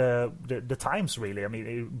it's just the times, really. I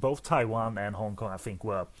mean, both Taiwan and Hong Kong, I think,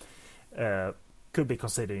 were could be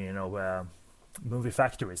considered, movie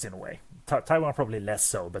factories in a way. Taiwan probably less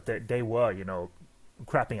so, but they were,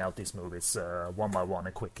 crapping out these movies one by one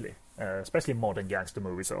and quickly, especially modern gangster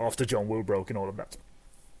movies after John Woo broke and all of that.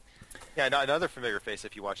 Yeah, another familiar face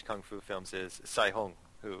if you watch Kung Fu films is Tsai Hung,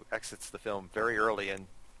 who exits the film very early in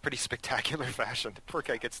pretty spectacular fashion. The poor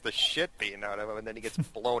guy gets the shit beaten out of him, and then he gets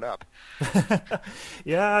blown up.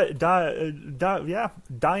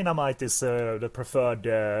 Dynamite is the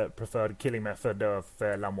preferred killing method of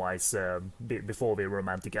Lam Wai's before the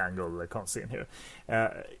romantic angle comes in here.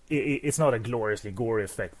 It's not a gloriously gory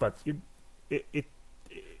effect, but it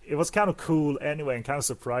was kind of cool anyway, and kind of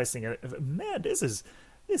surprising. Man, this is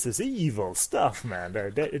evil stuff, man.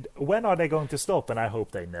 When are they going to stop? And I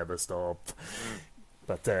hope they never stop.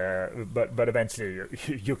 But eventually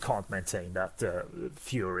you can't maintain that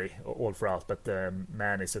fury all throughout. But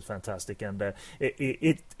man, is it fantastic, and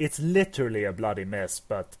it's literally a bloody mess.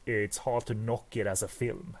 But it's hard to knock it as a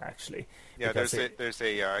film, actually. Yeah, there's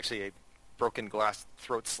actually a broken glass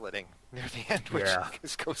throat slitting near the end, which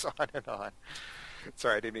just goes on and on.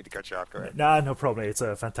 Sorry, I didn't mean to cut you off. Go ahead. No problem. It's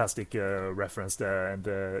a fantastic reference there, and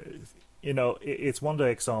it's one of the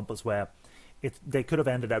examples where they could have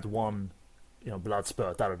ended at one, blood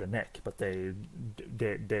spurt out of the neck, but they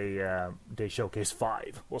showcase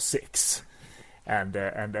 5 or 6, and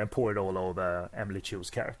pour it all over Emily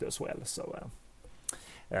Chu's character as well. So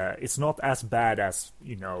it's not as bad as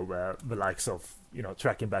the likes of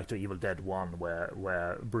tracking back to Evil Dead 1,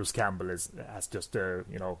 where Bruce Campbell has just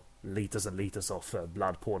liters and liters of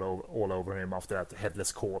blood poured all over him after that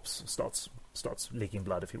headless corpse starts leaking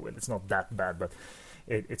blood, if you will. It's not that bad, but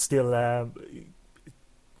it's still. I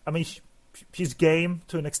mean, she's game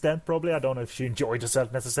to an extent. Probably, I don't know if she enjoyed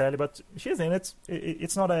herself necessarily, but she's in it.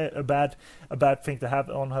 It's not a bad thing to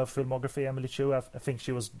have on her filmography. Emily Chu, I think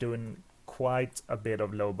she was doing quite a bit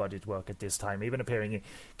of low budget work at this time, even appearing in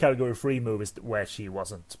category 3 movies where she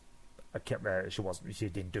wasn't. She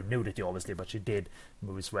didn't do nudity, obviously, but she did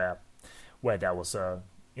movies where that was a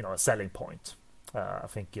selling point. I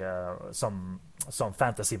think some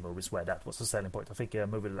fantasy movies where that was a selling point. I think a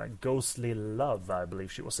movie like Ghostly Love, I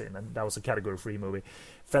believe she was in, and that was a category 3 movie.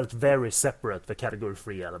 Felt very separate, the category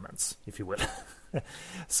 3 elements, if you will.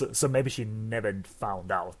 so maybe she never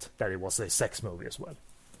found out that it was a sex movie as well.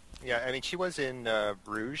 Yeah, I mean, she was in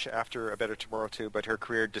Rouge after A Better Tomorrow too, but her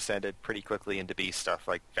career descended pretty quickly into B stuff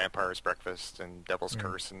like Vampire's Breakfast and Devil's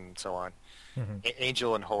Curse and so on. Mm-hmm.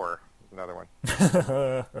 Angel and Horror, another one.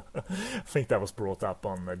 I think that was brought up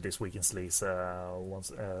on This Week in Sleaze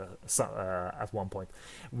at one point.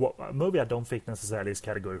 A movie I don't think necessarily is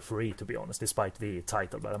category 3, to be honest, despite the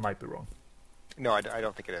title, but I might be wrong. No, I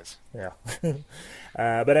don't think it is. Yeah.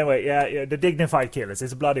 But anyway, The Dignified Killers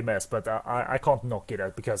is a bloody mess, but I can't knock it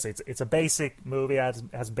out because it's a basic movie,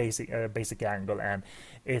 has basic angle, and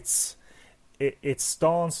it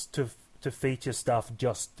stands to feature stuff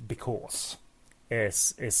just because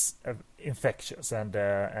it's infectious, and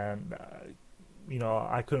I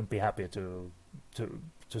couldn't be happier to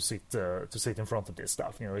sit in front of this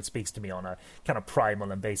stuff. It speaks to me on a kind of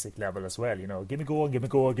primal and basic level as well. Give me gore, give me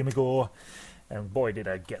gore, give me gore. And boy, did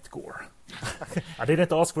I get gore. I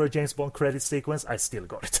didn't ask for a James Bond credit sequence. I still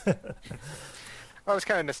got it. Well, it was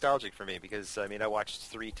kind of nostalgic for me because, I watched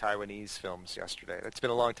 3 Taiwanese films yesterday. It's been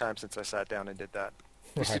a long time since I sat down and did that.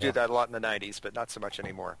 Used to do that a lot in the 90s, but not so much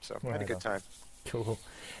anymore. So I had a good time. Cool.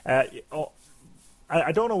 I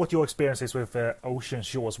don't know what your experience is with Ocean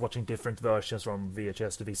Shores, watching different versions from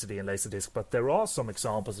VHS to VCD and Laserdisc, but there are some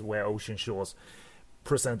examples where Ocean Shores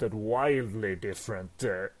presented wildly different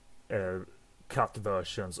cut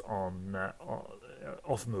versions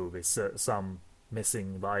of movies. Some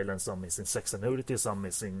missing violence, some missing sex and nudity, some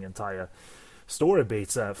missing entire story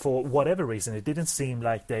beats. For whatever reason, it didn't seem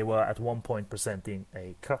like they were at one point presenting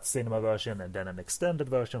a cut cinema version and then an extended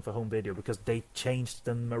version for home video, because they changed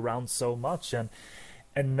them around so much, and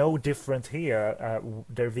no different here.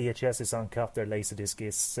 Their VHS is uncut, their Laserdisc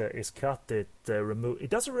is cut. It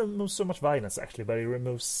doesn't remove so much violence actually, but it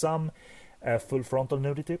removes some full frontal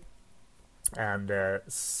nudity, and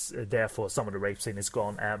therefore some of the rape scene is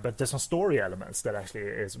gone. But there's some story elements that actually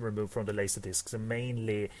is removed from the Laserdiscs, and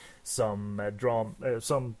mainly some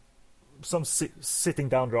sitting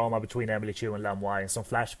down drama between Emily Chew and Lam Wai, and some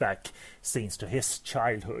flashback scenes to his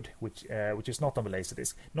childhood, which is not on the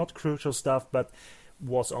Laserdisc. Not crucial stuff, but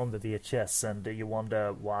was on the VHS, and you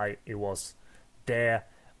wonder why it was there,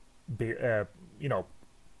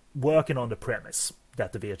 working on the premise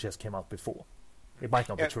that the VHS came out before. It might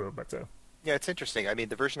not be true, but... Yeah, it's interesting. I mean,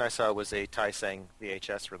 the version I saw was a Tai Seng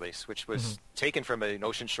VHS release, which was taken from an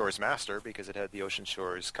Ocean Shores master because it had the Ocean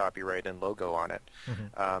Shores copyright and logo on it.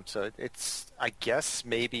 So it's, I guess,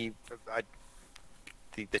 maybe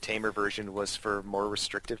the tamer version was for more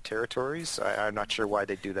restrictive territories. I'm not sure why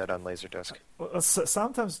they do that on Laserdisc. Well,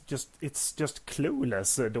 sometimes it's just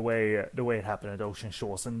clueless the way it happened at Ocean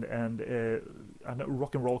Shores, and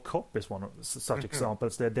Rock and Roll Cop is one of such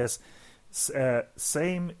examples. There's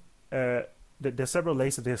there's several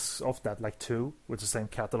Laserdiscs of that, like 2 with the same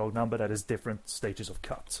catalog number that is different stages of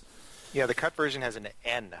cut. Yeah, the cut version has an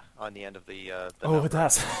N on the end of the oh, number. it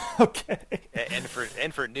does. Okay. And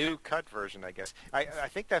for new cut version, I guess. I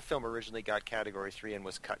think that film originally got Category 3 and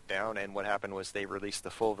was cut down, and what happened was they released the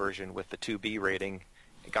full version with the 2B rating,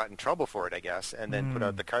 got in trouble for it, I guess, and then put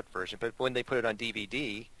out the cut version. But when they put it on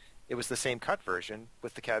DVD, it was the same cut version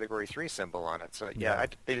with the Category 3 symbol on it. So, they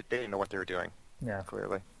didn't know what they were doing,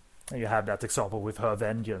 clearly. And you have that example with Her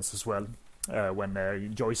Vengeance as well.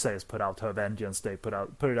 When Joy Sayers put out Her Vengeance, they put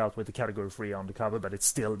it out with the Category 3 on the cover, but it's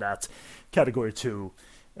still that Category 2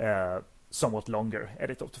 somewhat longer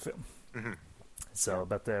edit of the film. So,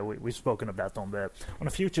 but we've spoken of that on a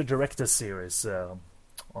future director series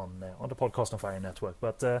on the Podcast on Fire Network.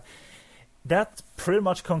 But that pretty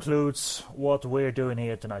much concludes what we're doing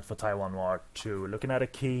here tonight for Taiwan Noir 2. Looking at a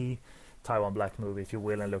key Taiwan black movie, if you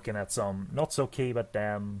will, and looking at some not so key but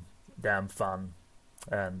damn fun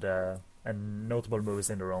and notable movies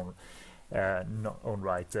in their own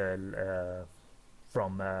right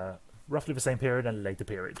from roughly the same period and later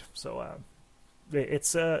period. So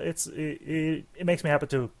it makes me happy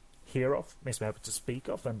to hear of, makes me happy to speak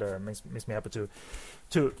of, and makes me happy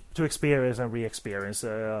to experience and re-experience.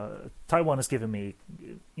 Taiwan is giving me,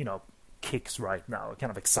 kicks right now,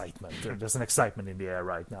 kind of excitement. There's an excitement in the air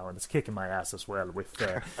right now, and it's kicking my ass as well. With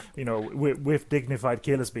with Dignified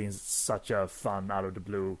Killers being such a fun out of the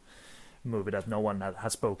blue movie that no one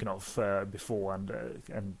has spoken of before,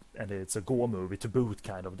 and it's a gore movie to boot,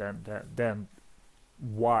 kind of. Then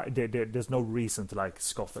why there's no reason to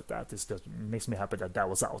scoff at that. It just makes me happy that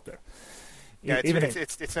was out there. Yeah,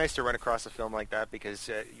 it's nice to run across a film like that,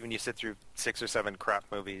 because when you sit through 6 or 7 crap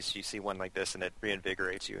movies, you see one like this and it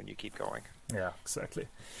reinvigorates you and you keep going. Yeah, exactly.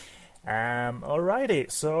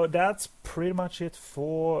 Alrighty, so that's pretty much it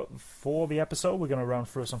for the episode. We're going to run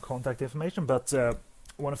through some contact information, but I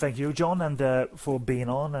want to thank you, John, and for being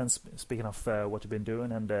on and speaking of what you've been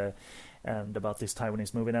doing and about this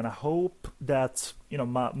Taiwanese movie. And I hope that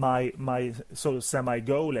my sort of semi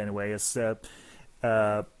goal anyway is to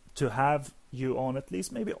have you on, at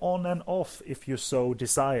least maybe on and off if you so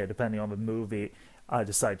desire, depending on the movie I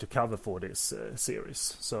decide to cover for this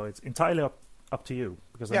series. So it's entirely up to you,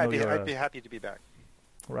 because I know I'd be happy to be back.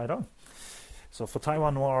 Right on. So for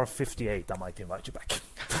Taiwan Noir 58, I might invite you back.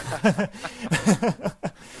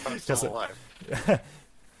 I'm still alive.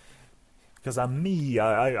 Because I'm me.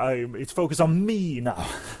 It's focused on me now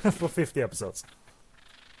for 50 episodes.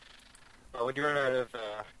 Well, when you're out of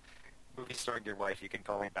movie starring your wife, you can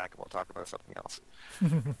call me back and we'll talk about something else.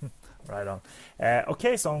 Right on.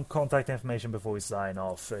 Okay, some contact information before we sign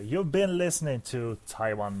off. You've been listening to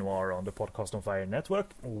Taiwan Noir on the Podcast on Fire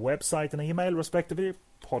Network. Website and email, respectively,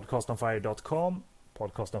 podcastonfire.com,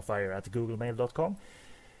 podcastonfire@googlemail.com.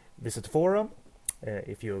 Visit the forum.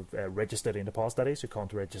 If you've registered in the past, that is, you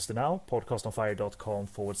can't register now.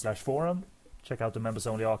 podcastonfire.com/forum. Check out the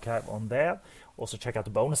members-only archive on there. Also check out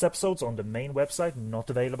the bonus episodes on the main website, not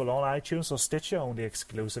available on iTunes or Stitcher, only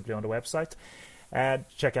exclusively on the website. And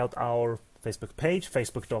check out our Facebook page,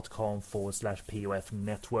 facebook.com/POF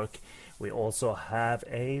Network. We also have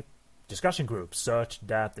a discussion group. Search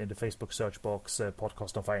that in the Facebook search box,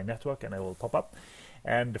 Podcast on Fire Network, and it will pop up.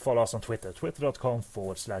 And follow us on Twitter,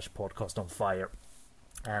 twitter.com/podcastonfire.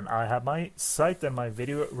 And I have my site and my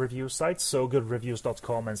video review sites,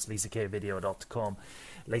 sogoodreviews.com and sleazykvideo.com.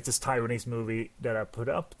 Latest Taiwanese movie that I put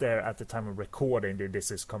up there at the time of recording,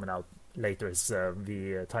 this is coming out later, is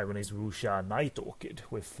the Taiwanese Wuxia Night Orchid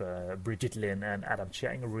with Brigitte Lin and Adam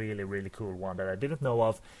Cheng. A really, really cool one that I didn't know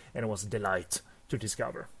of, and it was a delight to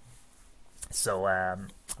discover. So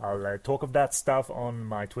I'll talk of that stuff on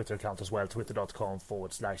my Twitter account as well,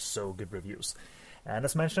 twitter.com/sogoodreviews. And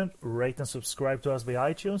as mentioned, rate and subscribe to us via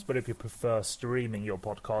iTunes, but if you prefer streaming your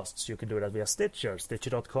podcasts, you can do that via Stitcher,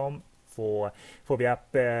 stitcher.com for the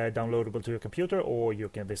app downloadable to your computer, or you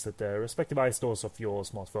can visit the respective iStores of your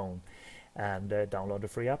smartphone and download the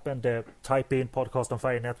free app and type in Podcast on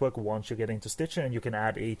Fire Network once you get into Stitcher, and you can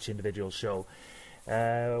add each individual show.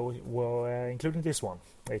 Including this one.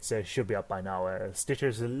 It should be up by now. Stitcher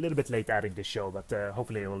is a little bit late adding this show, but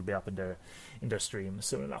hopefully it will be up in their stream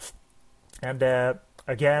soon enough. And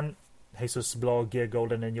again, Jesus' blog,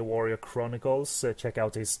 Golden Ninja Warrior Chronicles. Check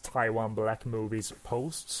out his Taiwan Black Movies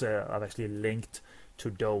posts. I've actually linked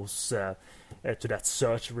to those to that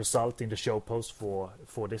search result in the show post for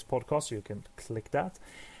this podcast, so you can click that.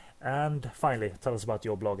 And finally, tell us about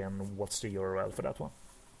your blog and what's the URL for that one.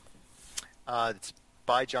 It's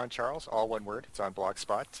by John Charles, all one word. It's on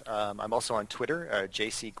Blogspot. I'm also on Twitter,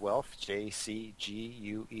 JC Guelph, JCGUELPH,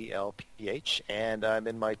 and I'm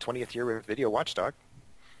in my 20th year with Video Watchdog.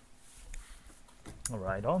 All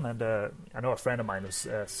right, on. And I know a friend of mine who's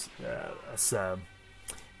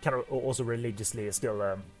kind of also religiously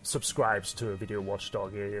still subscribes to Video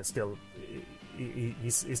Watchdog. He's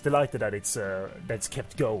delighted that it's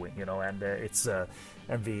kept going, and it's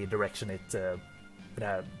and the direction it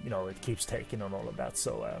keeps taking on all of that.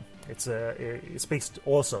 So it speaks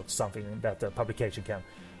also to something that the publication can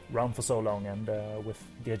run for so long, and with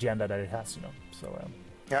the agenda that it has, So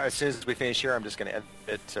yeah, as soon as we finish here, I'm just going to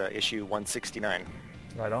edit issue 169.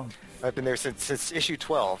 Right on. I've been there since issue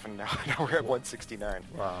 12, and now we're at 169.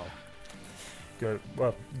 Wow. Good.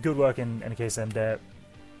 Well, good work in any case, and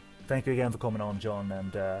thank you again for coming on, John.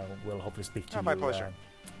 And we'll hopefully speak to you. My pleasure.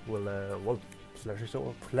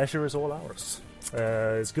 Pleasure is all ours.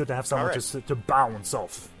 It's good to have someone to bounce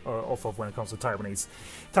off of when it comes to Taiwanese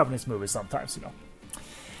movies sometimes,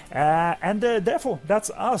 And therefore, that's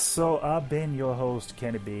us. So I've been your host,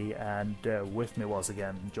 Kenny B, and with me was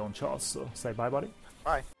again John Charles. So say bye, buddy.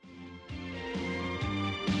 Bye.